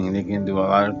hunting. They can do a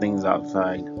lot of things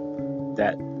outside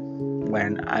that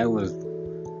when I was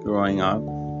growing up,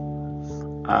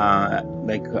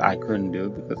 I couldn't do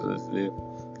because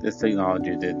this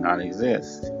technology did not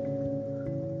exist.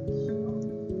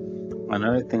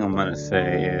 Another thing I'm going to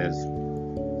say is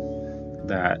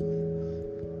that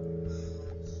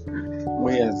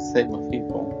we as disabled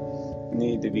people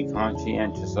need to be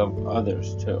conscientious of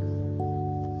others too.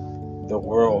 The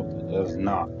world does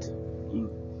not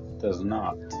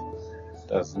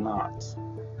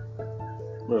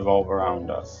revolve around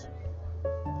us.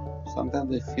 Sometimes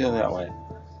we feel that way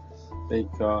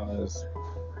because,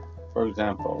 for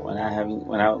example, when I had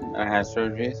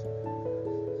surgeries,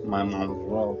 my mom's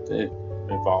world did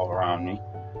revolve around me,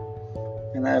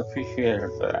 and I appreciate her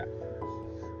for that.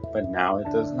 But now it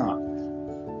does not.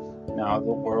 Now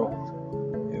the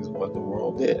world is what the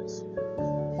world is.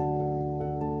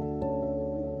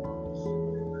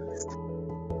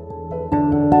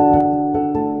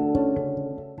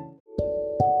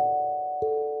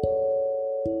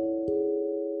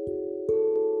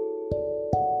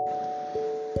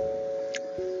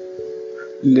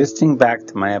 Listening back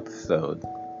to my episode,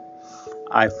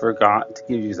 I forgot to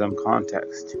give you some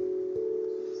context.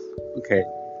 Okay,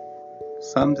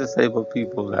 some disabled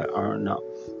people that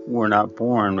were not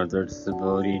born with their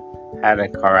disability had a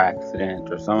car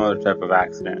accident or some other type of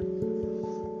accident.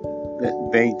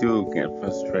 They do get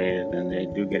frustrated and they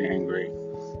do get angry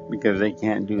because they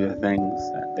can't do the things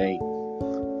that they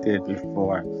did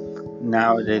before.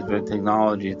 Nowadays, with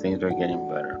technology, things are getting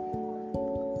better.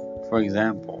 For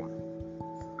example,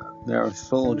 there are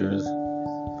soldiers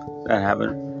that have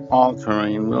an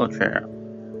all-terrain wheelchair.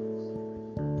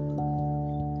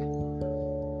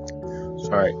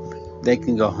 They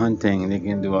can go hunting. They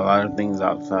can do a lot of things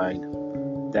outside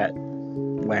that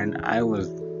when I was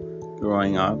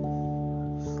growing up,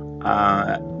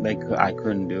 I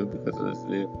couldn't do because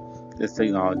this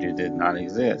technology did not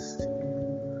exist.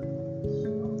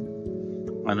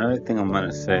 Another thing I'm going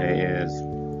to say is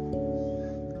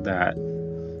that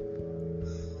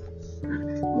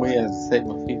we as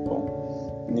disabled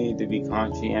people need to be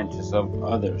conscientious of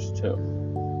others too.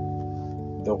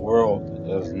 The world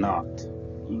does not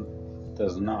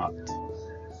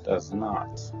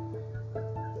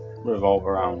revolve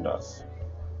around us.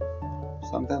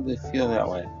 Sometimes we feel that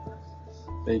way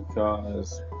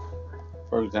because,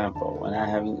 for example, when I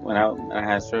had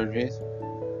surgeries,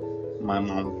 my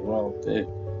mom's world did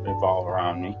revolve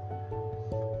around me,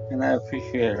 and I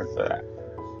appreciate her for that.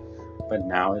 But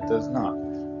now it does not.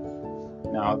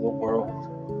 Now the world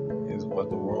is what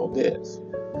the world is.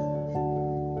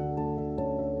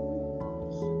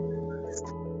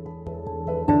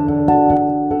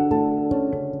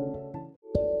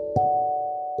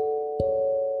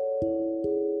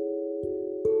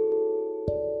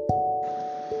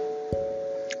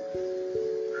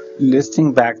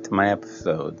 Listening back to my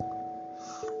episode,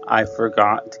 I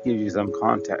forgot to give you some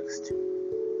context.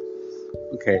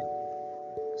 Okay,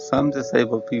 some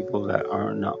disabled people that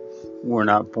were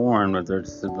not born with their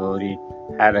disability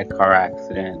had a car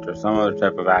accident or some other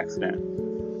type of accident.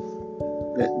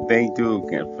 They do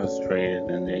get frustrated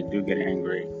and they do get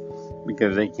angry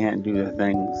because they can't do the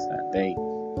things that they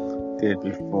did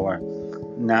before.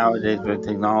 Nowadays, with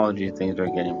technology, things are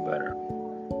getting better.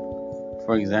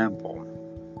 For example,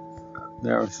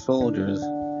 there are soldiers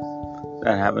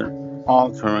that have an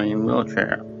all-terrain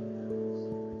wheelchair.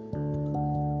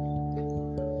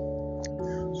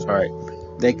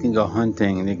 They can go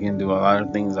hunting. They can do a lot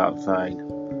of things outside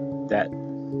that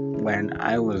when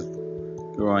I was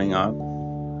growing up,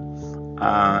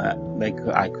 I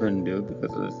couldn't do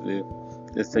because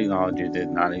this technology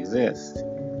did not exist.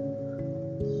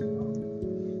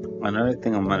 Another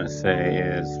thing I'm going to say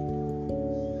is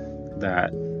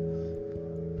that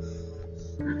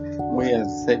we as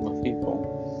disabled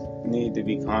people need to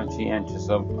be conscientious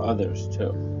of others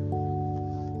too.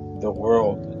 The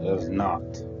world does not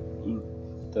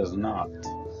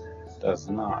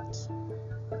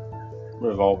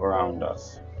revolve around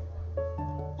us.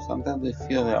 Sometimes we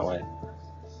feel that way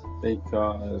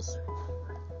because,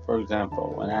 for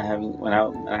example, when I had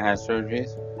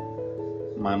surgeries,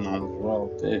 my mom's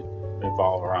world did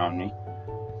revolve around me,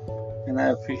 and I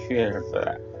appreciate her for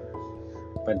that.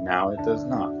 But now it does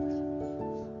not.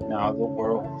 Now the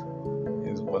world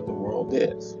is what the world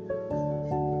is.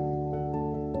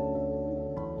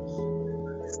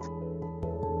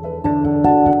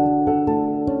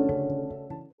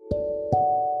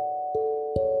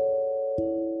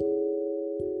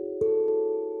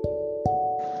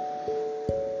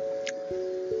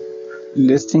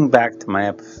 Listening back to my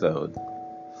episode,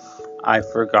 I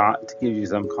forgot to give you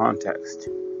some context.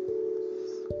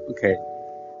 Okay,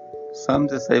 some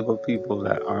disabled people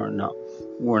that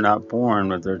were not born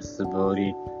with their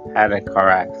disability had a car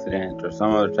accident or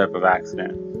some other type of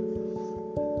accident.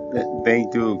 They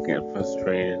do get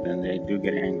frustrated and they do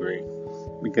get angry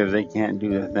because they can't do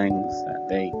the things that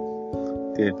they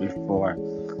did before.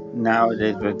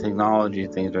 Nowadays, with technology,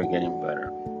 things are getting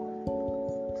better.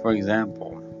 For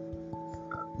example,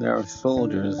 there are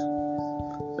soldiers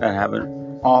that have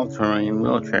an all-terrain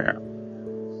wheelchair.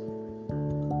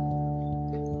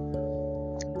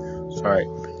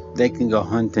 They can go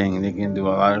hunting, they can do a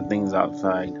lot of things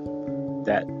outside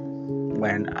that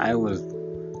when I was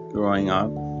growing up,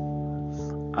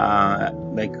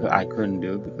 I couldn't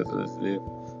do because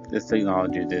this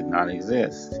technology did not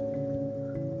exist.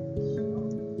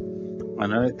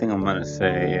 Another thing I'm going to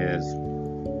say is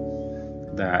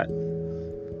that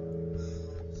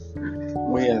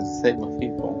we as disabled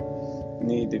people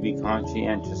need to be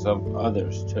conscientious of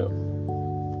others too.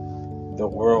 The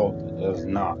world does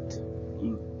not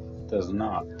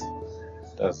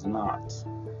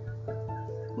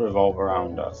revolve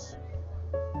around us.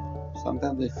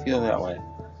 Sometimes we feel that way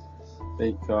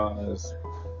because,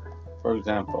 for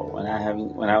example, when I had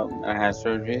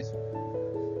surgeries,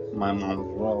 my mom's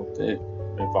world did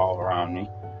revolve around me,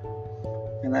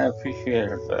 and I appreciate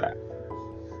her for that.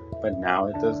 But now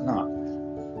it does not.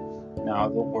 Now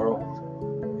the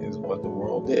world is what the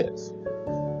world is.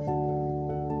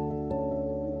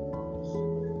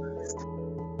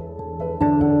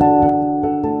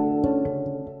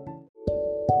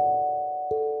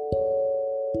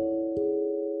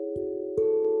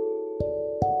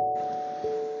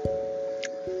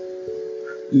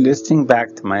 Listening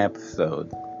back to my episode,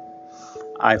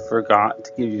 I forgot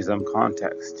to give you some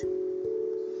context.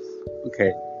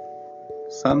 Okay,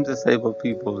 some disabled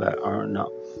people that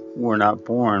were not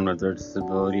born with their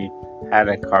disability had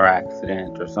a car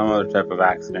accident or some other type of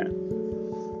accident.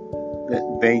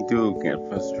 They do get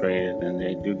frustrated and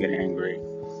they do get angry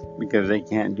because they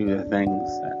can't do the things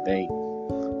that they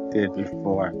did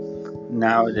before.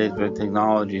 Nowadays, with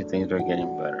technology, things are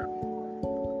getting better.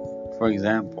 For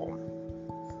example,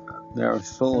 there are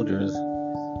soldiers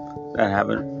that have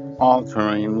an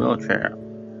all-terrain wheelchair.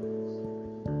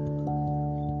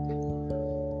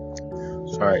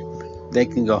 They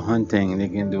can go hunting, they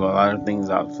can do a lot of things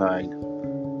outside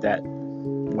that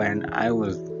when I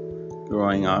was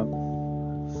growing up,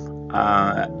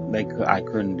 I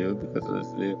couldn't do because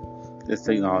this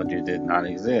technology did not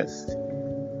exist.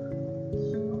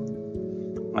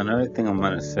 Another thing I'm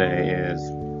going to say is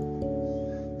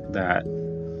that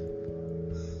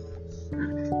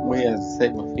we as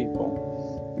disabled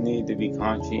people need to be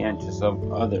conscientious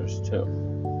of others too.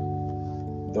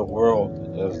 The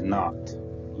world does not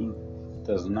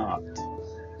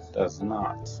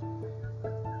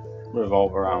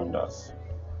revolve around us.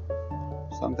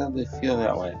 Sometimes we feel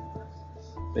that way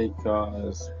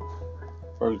because,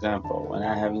 for example, when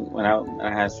I had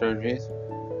surgeries,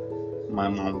 my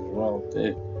mom's world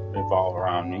did revolve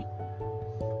around me,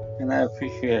 and I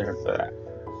appreciate her for that.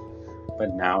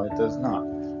 But now it does not.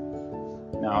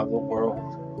 Now the world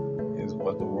is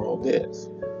what the world is.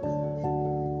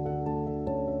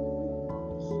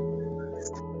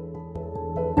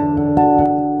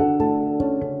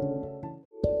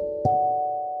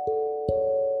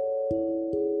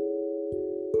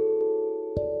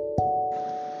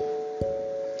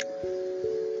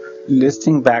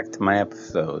 Listening back to my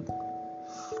episode,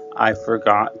 I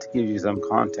forgot to give you some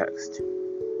context.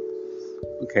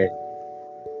 Okay,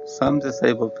 some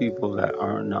disabled people that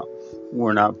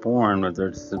were not born with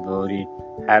their disability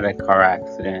had a car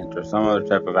accident or some other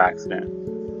type of accident.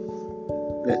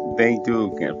 They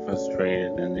do get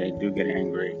frustrated and they do get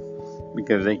angry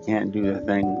because they can't do the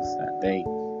things that they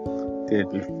did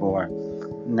before.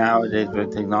 Nowadays,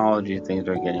 with technology, things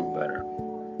are getting better.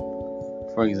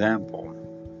 For example,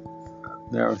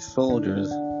 there are soldiers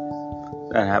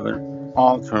that have an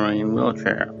all-terrain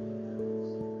wheelchair.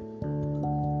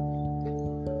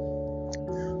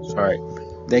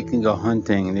 They can go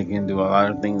hunting, they can do a lot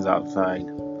of things outside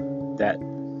that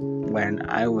when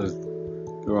I was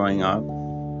growing up,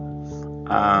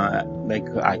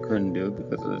 I couldn't do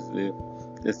because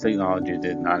this technology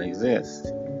did not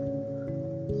exist.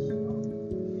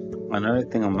 Another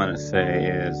thing I'm going to say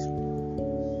is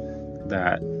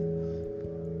that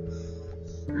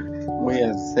we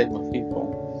as disabled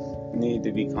people need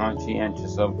to be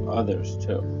conscientious of others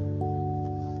too.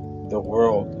 The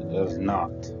world does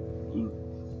not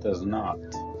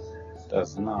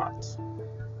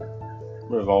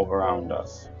revolve around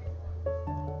us.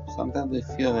 Sometimes they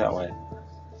feel that way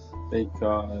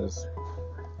because,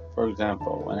 for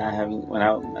example, when I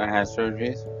had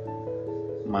surgeries,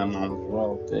 my mom's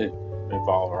world did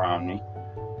revolve around me,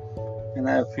 and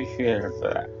I appreciate her for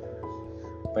that.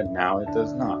 But now it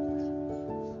does not.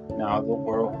 Now the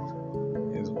world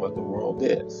is what the world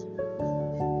is.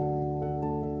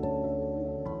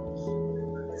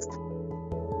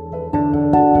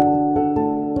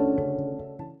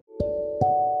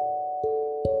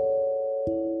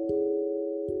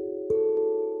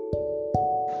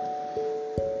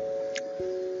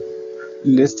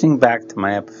 Listening back to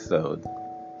my episode,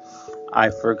 I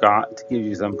forgot to give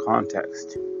you some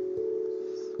context.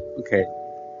 Okay,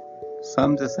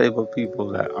 some disabled people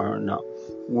that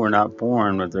were not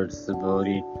born with their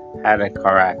disability had a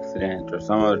car accident or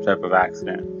some other type of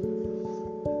accident.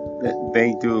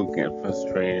 They do get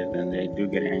frustrated and they do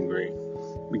get angry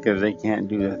because they can't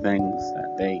do the things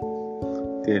that they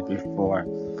did before.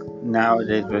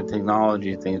 Nowadays with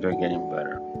technology, things are getting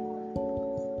better.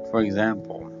 For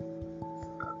example,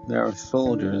 there are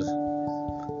soldiers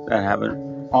that have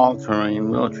an all-terrain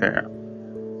wheelchair.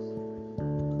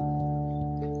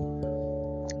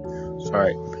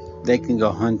 They can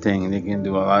go hunting, they can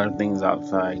do a lot of things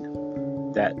outside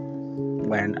that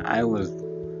when I was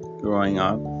growing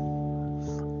up,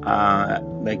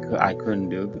 I couldn't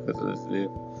do because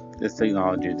this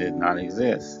technology did not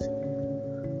exist.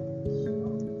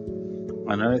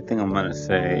 Another thing I'm going to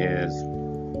say is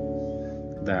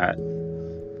that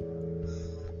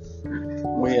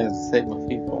we as disabled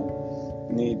people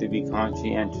need to be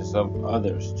conscientious of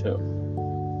others too.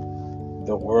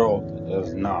 The world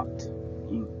does not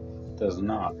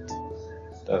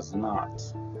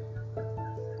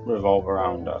revolve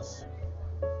around us.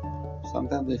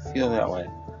 Sometimes they feel that way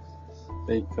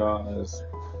because,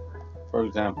 for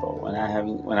example, when I had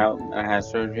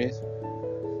surgeries,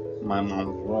 my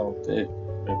mom's world did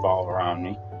revolve around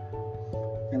me,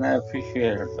 and I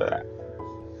appreciate her for that.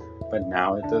 But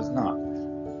now it does not.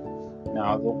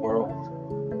 Now the world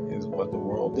is what the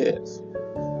world is.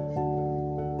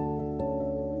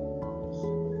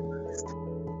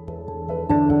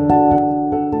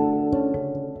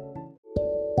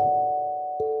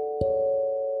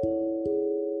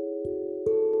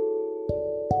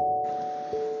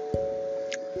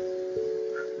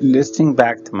 Listening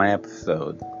back to my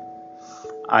episode,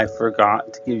 I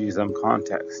forgot to give you some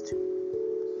context.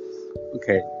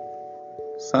 Okay,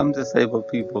 some disabled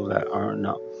people that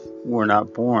were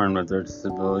not born with their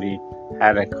disability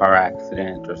had a car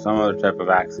accident or some other type of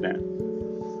accident.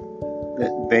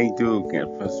 They do get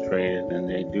frustrated and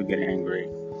they do get angry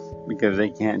because they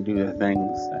can't do the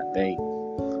things that they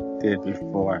did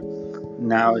before.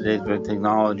 Nowadays with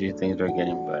technology, things are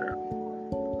getting better.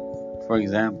 For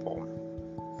example,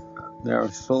 there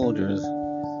are soldiers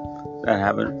that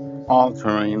have an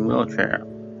all-terrain wheelchair.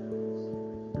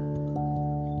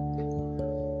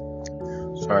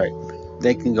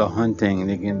 They can go hunting,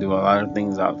 they can do a lot of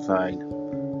things outside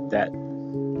that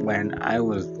when I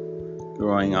was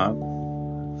growing up,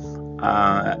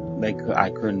 I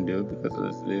couldn't do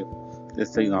because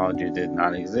this technology did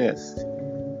not exist.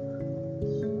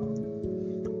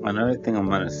 Another thing I'm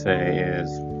going to say is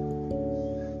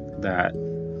that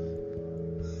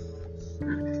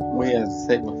we as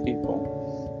disabled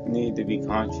people need to be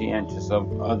conscientious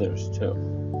of others too.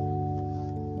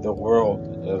 The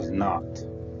world does not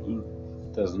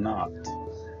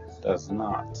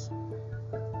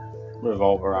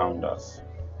revolve around us.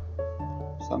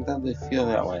 Sometimes they feel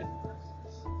that way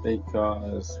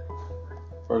because,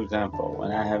 for example,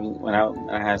 when I had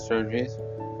surgeries,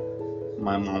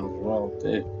 my mom's world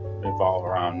did revolve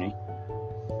around me,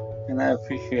 and I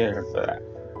appreciate her for that.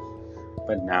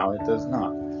 But now it does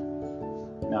not.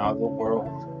 Now the world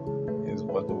is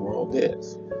what the world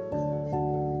is.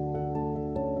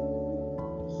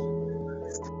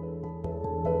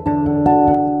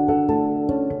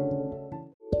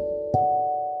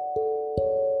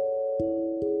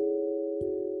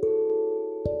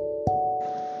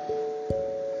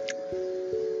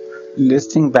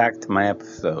 Listening back to my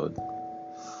episode,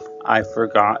 I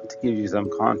forgot to give you some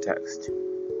context.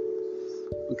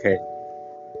 Okay,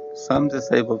 some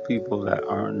disabled people that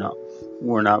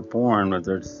were not born with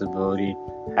their disability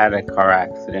had a car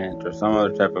accident or some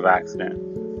other type of accident.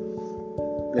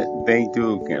 They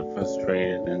do get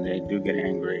frustrated and they do get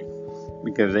angry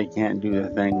because they can't do the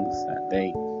things that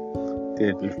they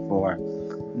did before.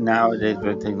 Nowadays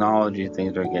with technology,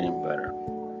 things are getting better.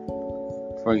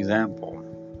 For example,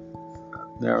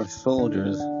 there are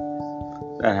soldiers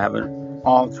that have an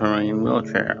all-terrain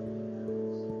wheelchair.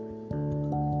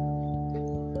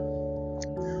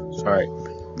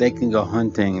 they can go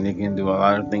hunting, they can do a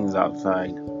lot of things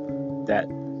outside that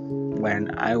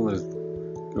when I was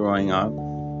growing up,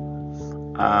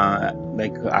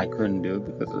 I couldn't do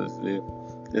because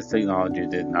this technology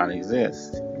did not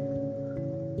exist.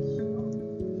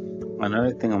 Another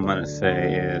thing I'm going to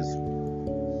say is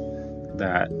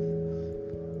that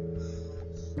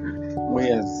we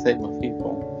as disabled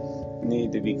people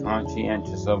need to be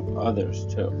conscientious of others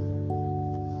too.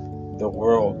 The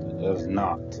world does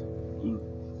not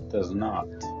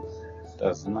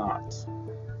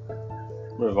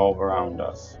revolve around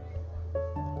us.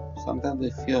 Sometimes we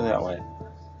feel that way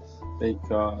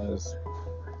because,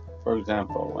 for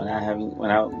example, when I had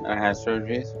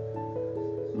surgeries,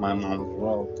 my mom's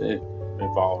world did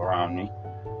revolve around me,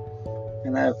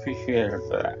 and I appreciate her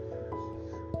for that.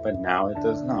 But now it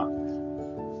does not.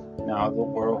 Now the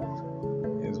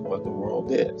world is what the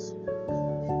world is.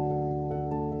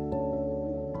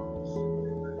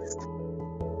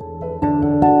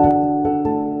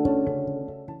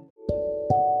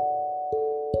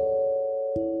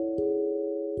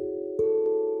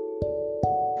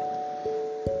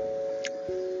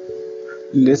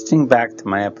 Listening back to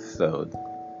my episode,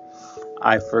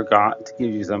 I forgot to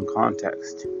give you some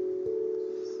context.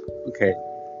 Okay,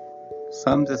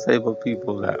 some disabled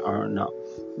people that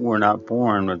were not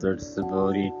born with their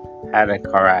disability had a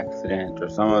car accident or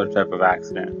some other type of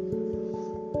accident.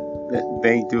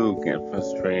 They do get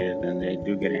frustrated and they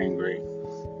do get angry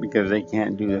because they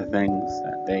can't do the things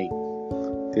that they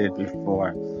did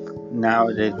before.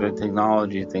 Nowadays with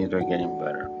technology, things are getting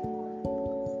better.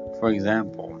 For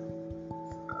example,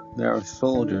 there are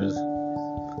soldiers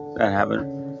that have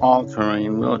an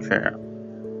all-terrain wheelchair.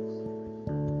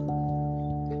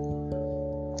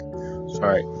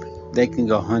 They can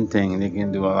go hunting, they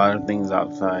can do a lot of things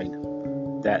outside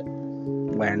that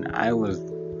when I was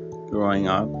growing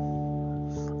up,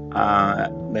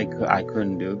 I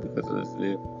couldn't do because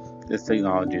this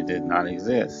technology did not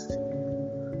exist.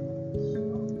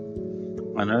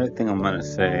 Another thing I'm going to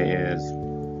say is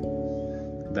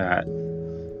that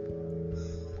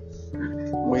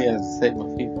we as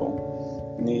disabled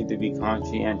people need to be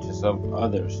conscientious of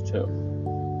others too.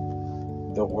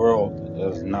 The world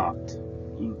does not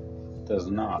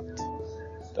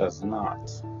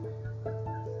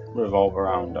revolve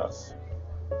around us.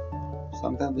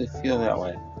 Sometimes we feel that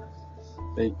way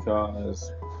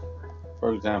because,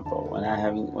 for example, when I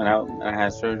had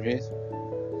surgeries,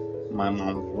 my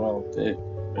mom's world did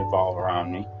revolve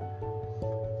around me,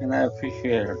 and I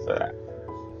appreciate her for that.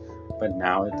 But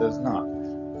now it does not.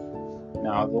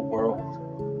 Now the world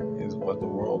is what the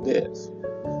world is.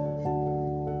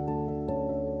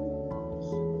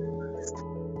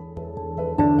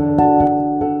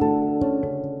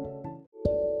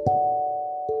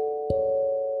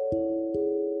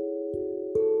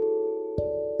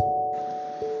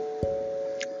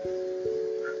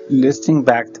 Listening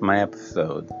back to my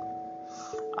episode,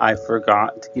 I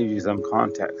forgot to give you some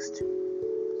context.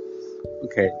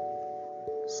 Okay,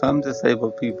 some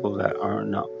disabled people that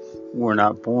were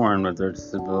not born with their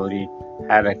disability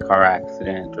had a car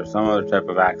accident or some other type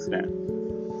of accident.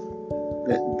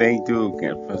 They do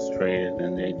get frustrated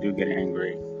and they do get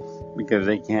angry because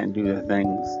they can't do the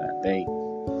things that they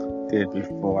did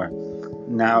before.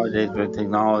 Nowadays with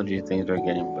technology, things are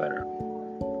getting better.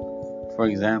 For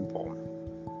example,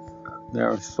 there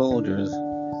are soldiers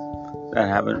that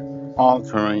have an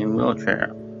all-terrain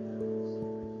wheelchair.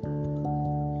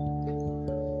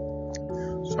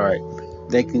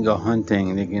 They can go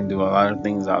hunting, they can do a lot of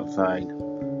things outside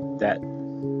that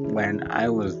when I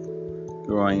was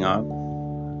growing up,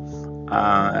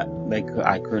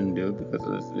 I couldn't do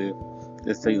because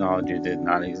this technology did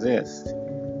not exist.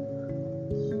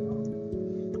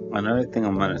 Another thing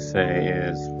I'm going to say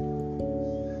is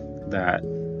that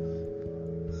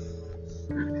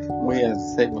we as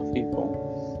disabled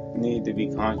people need to be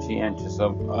conscientious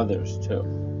of others too.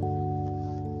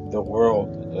 The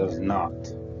world does not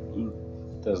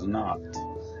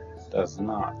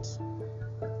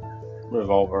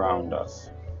revolve around us.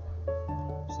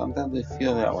 Sometimes we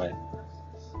feel that way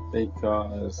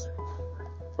because,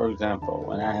 for example,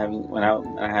 when I had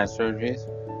surgeries,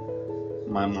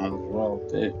 my mom's world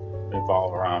did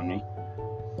revolve around me,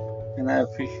 and I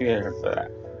appreciate her for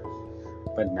that.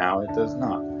 But now it does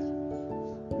not.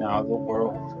 Now the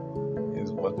world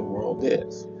is what the world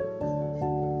is.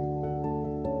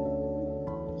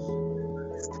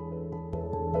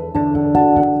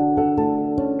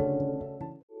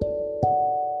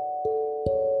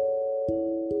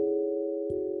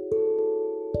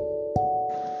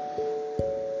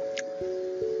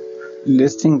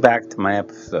 Listening back to my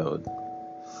episode,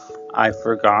 I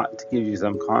forgot to give you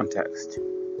some context.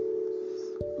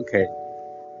 Okay,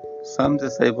 some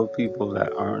disabled people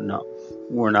that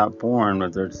were not born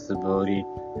with their disability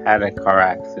had a car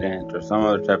accident or some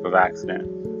other type of accident.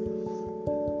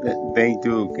 They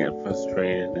do get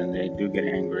frustrated and they do get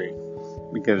angry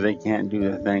because they can't do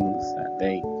the things that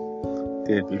they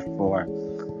did before.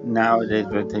 Nowadays,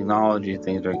 with technology,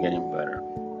 things are getting better.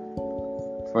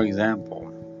 For example,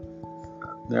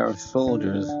 there are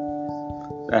soldiers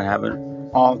that have an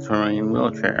all-terrain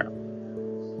wheelchair.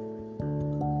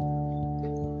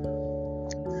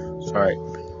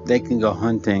 They can go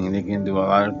hunting, they can do a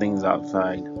lot of things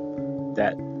outside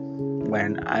that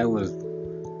when I was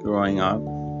growing up,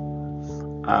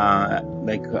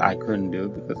 I couldn't do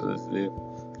because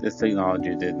this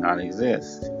technology did not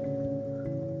exist.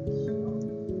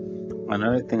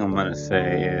 Another thing I'm going to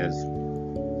say is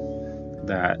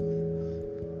that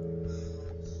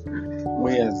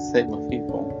we as disabled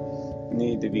people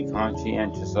need to be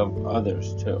conscientious of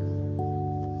others too.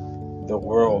 The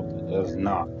world does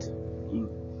not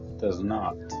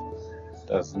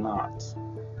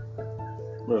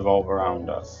revolve around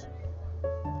us.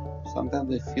 Sometimes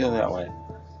we feel that way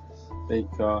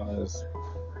because,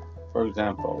 for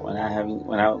example, when I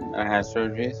had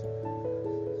surgeries,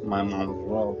 my mom's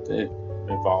world did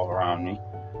revolve around me,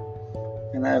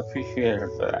 and I appreciate her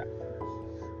for that.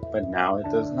 But now it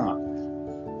does not.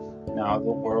 Now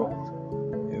the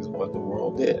world is what the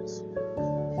world is.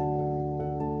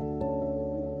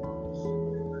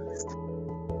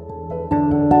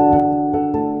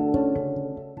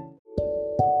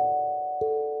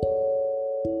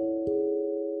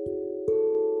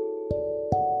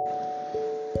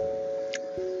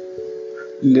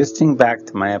 Listening back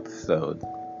to my episode,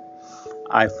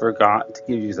 I forgot to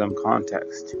give you some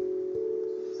context.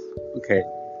 Okay,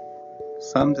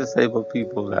 some disabled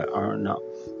people that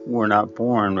were not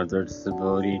born with their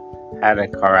disability had a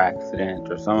car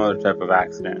accident or some other type of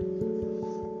accident.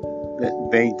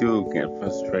 They do get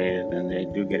frustrated and they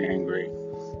do get angry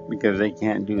because they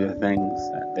can't do the things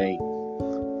that they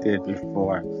did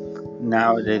before.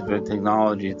 Nowadays, with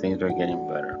technology, things are getting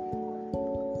better.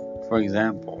 For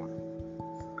example,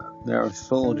 there are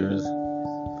soldiers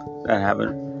that have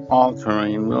an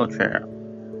all-terrain wheelchair.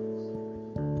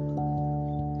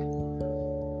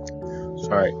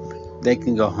 They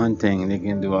can go hunting, they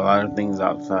can do a lot of things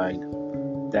outside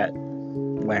that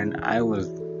when I was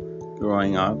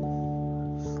growing up,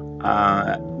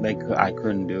 I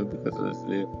couldn't do because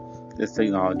this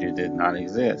technology did not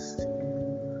exist.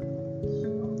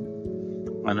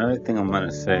 Another thing I'm going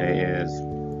to say is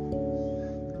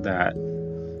that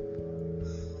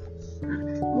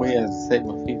we as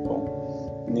disabled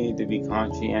people need to be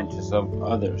conscientious of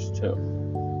others too.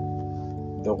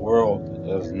 The world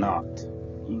does not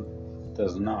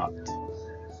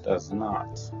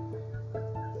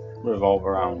revolve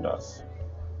around us.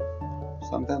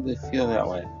 Sometimes we feel that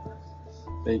way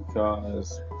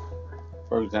because,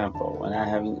 for example, when I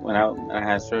had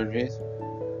surgeries,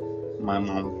 my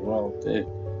mom's world did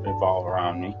revolve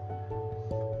around me,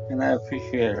 and I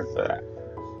appreciate her for that.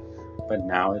 But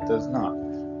now it does not.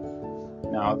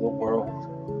 Now the world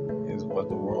is what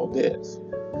the world is.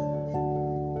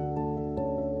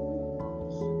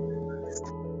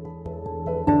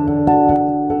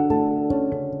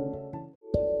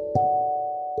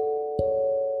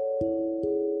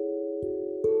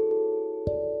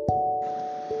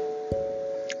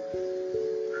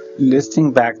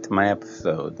 Listening back to my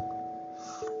episode,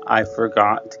 I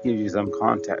forgot to give you some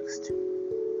context.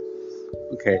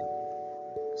 Okay,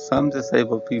 some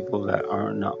disabled people that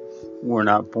were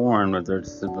not born with their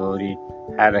disability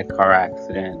had a car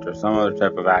accident or some other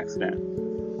type of accident.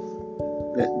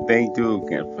 They do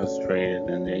get frustrated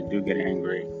and they do get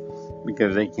angry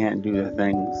because they can't do the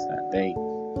things that they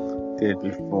did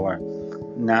before.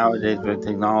 Nowadays, with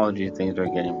technology, things are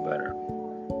getting better.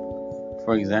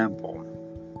 For example,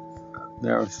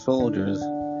 there are soldiers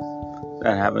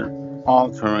that have an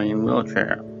all-terrain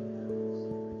wheelchair.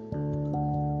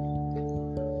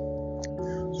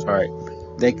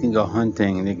 They can go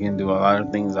hunting, they can do a lot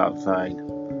of things outside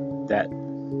that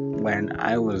when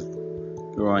I was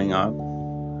growing up,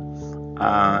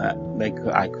 I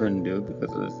couldn't do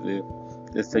because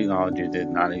this technology did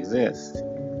not exist.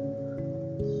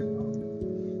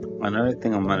 Another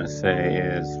thing I'm going to say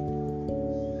is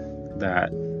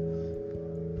that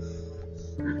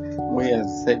we as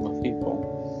disabled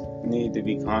people need to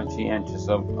be conscientious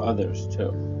of others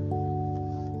too.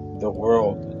 The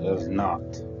world does not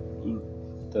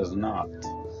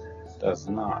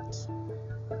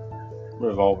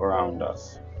revolve around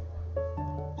us.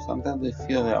 Sometimes we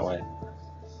feel that way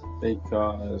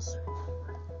because,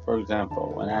 for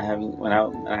example, when I had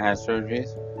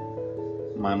surgeries,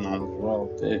 My mom's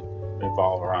world did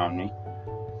revolve around me,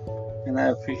 and I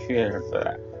appreciate her for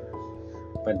that.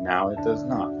 But now it does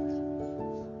not.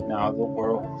 Now the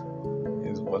world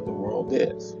is what the world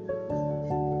is.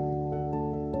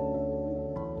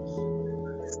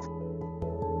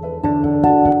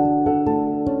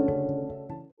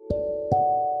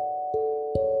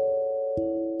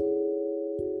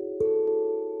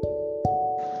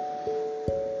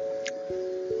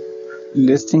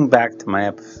 Listening back to my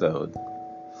episode,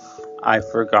 I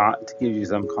forgot to give you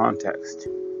some context.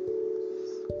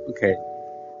 Okay,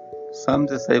 some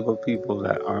disabled people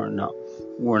that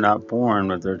were not born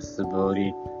with their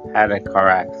disability had a car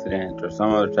accident or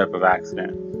some other type of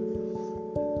accident.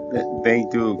 They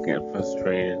do get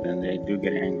frustrated and they do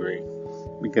get angry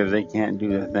because they can't do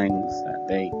the things that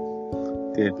they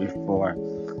did before.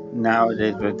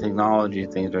 Nowadays with technology,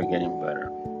 things are getting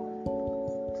better.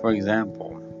 For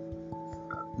example,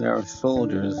 there are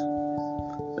soldiers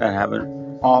that have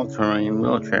an all-terrain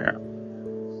wheelchair.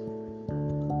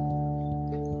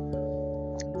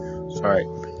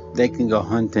 They can go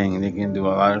hunting, they can do a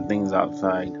lot of things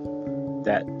outside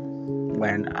that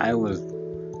when I was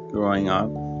growing up,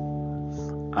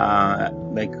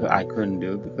 I couldn't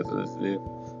do because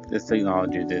this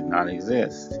technology did not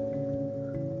exist.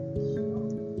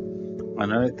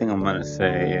 Another thing I'm going to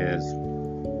say is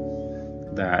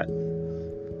that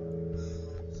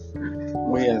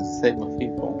we as disabled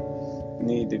people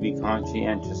need to be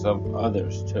conscientious of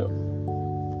others too.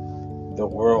 The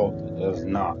world does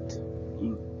not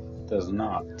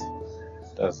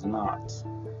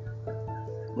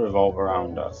revolve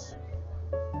around us.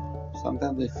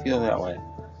 Sometimes we feel that way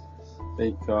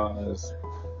because,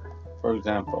 for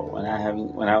example, when I had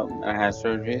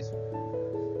surgeries,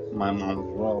 my mom's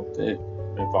world did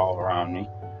revolve around me,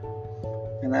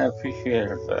 and I appreciate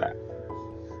her for that.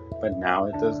 But now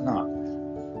it does not.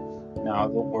 Now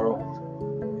the world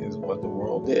is what the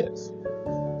world is.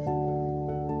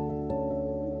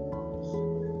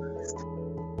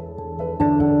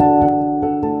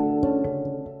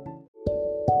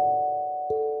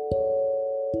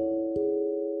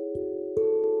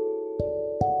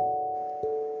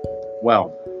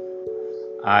 Well,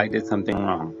 I did something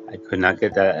wrong. I could not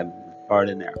get that part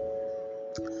in there.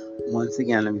 Once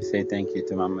again, let me say thank you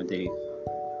to Mama D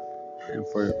and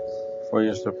for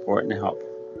your support and help.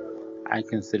 I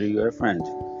consider you a friend.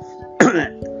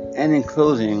 And in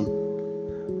closing,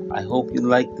 I hope you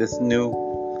like this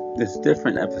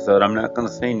different episode. I'm not going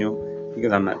to say new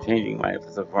because I'm not changing my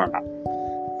episode format.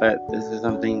 But this is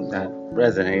something that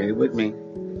resonated with me.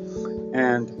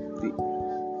 And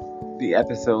the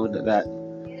episode that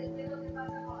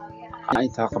I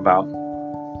talk about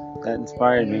that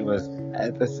inspired me was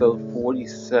episode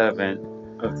 47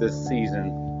 of this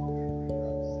season.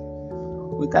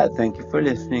 With that, thank you for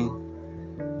listening.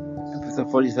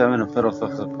 Episode 47 of Federal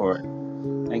Self-Support.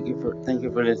 Thank you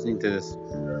for listening to this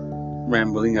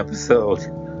rambling episode.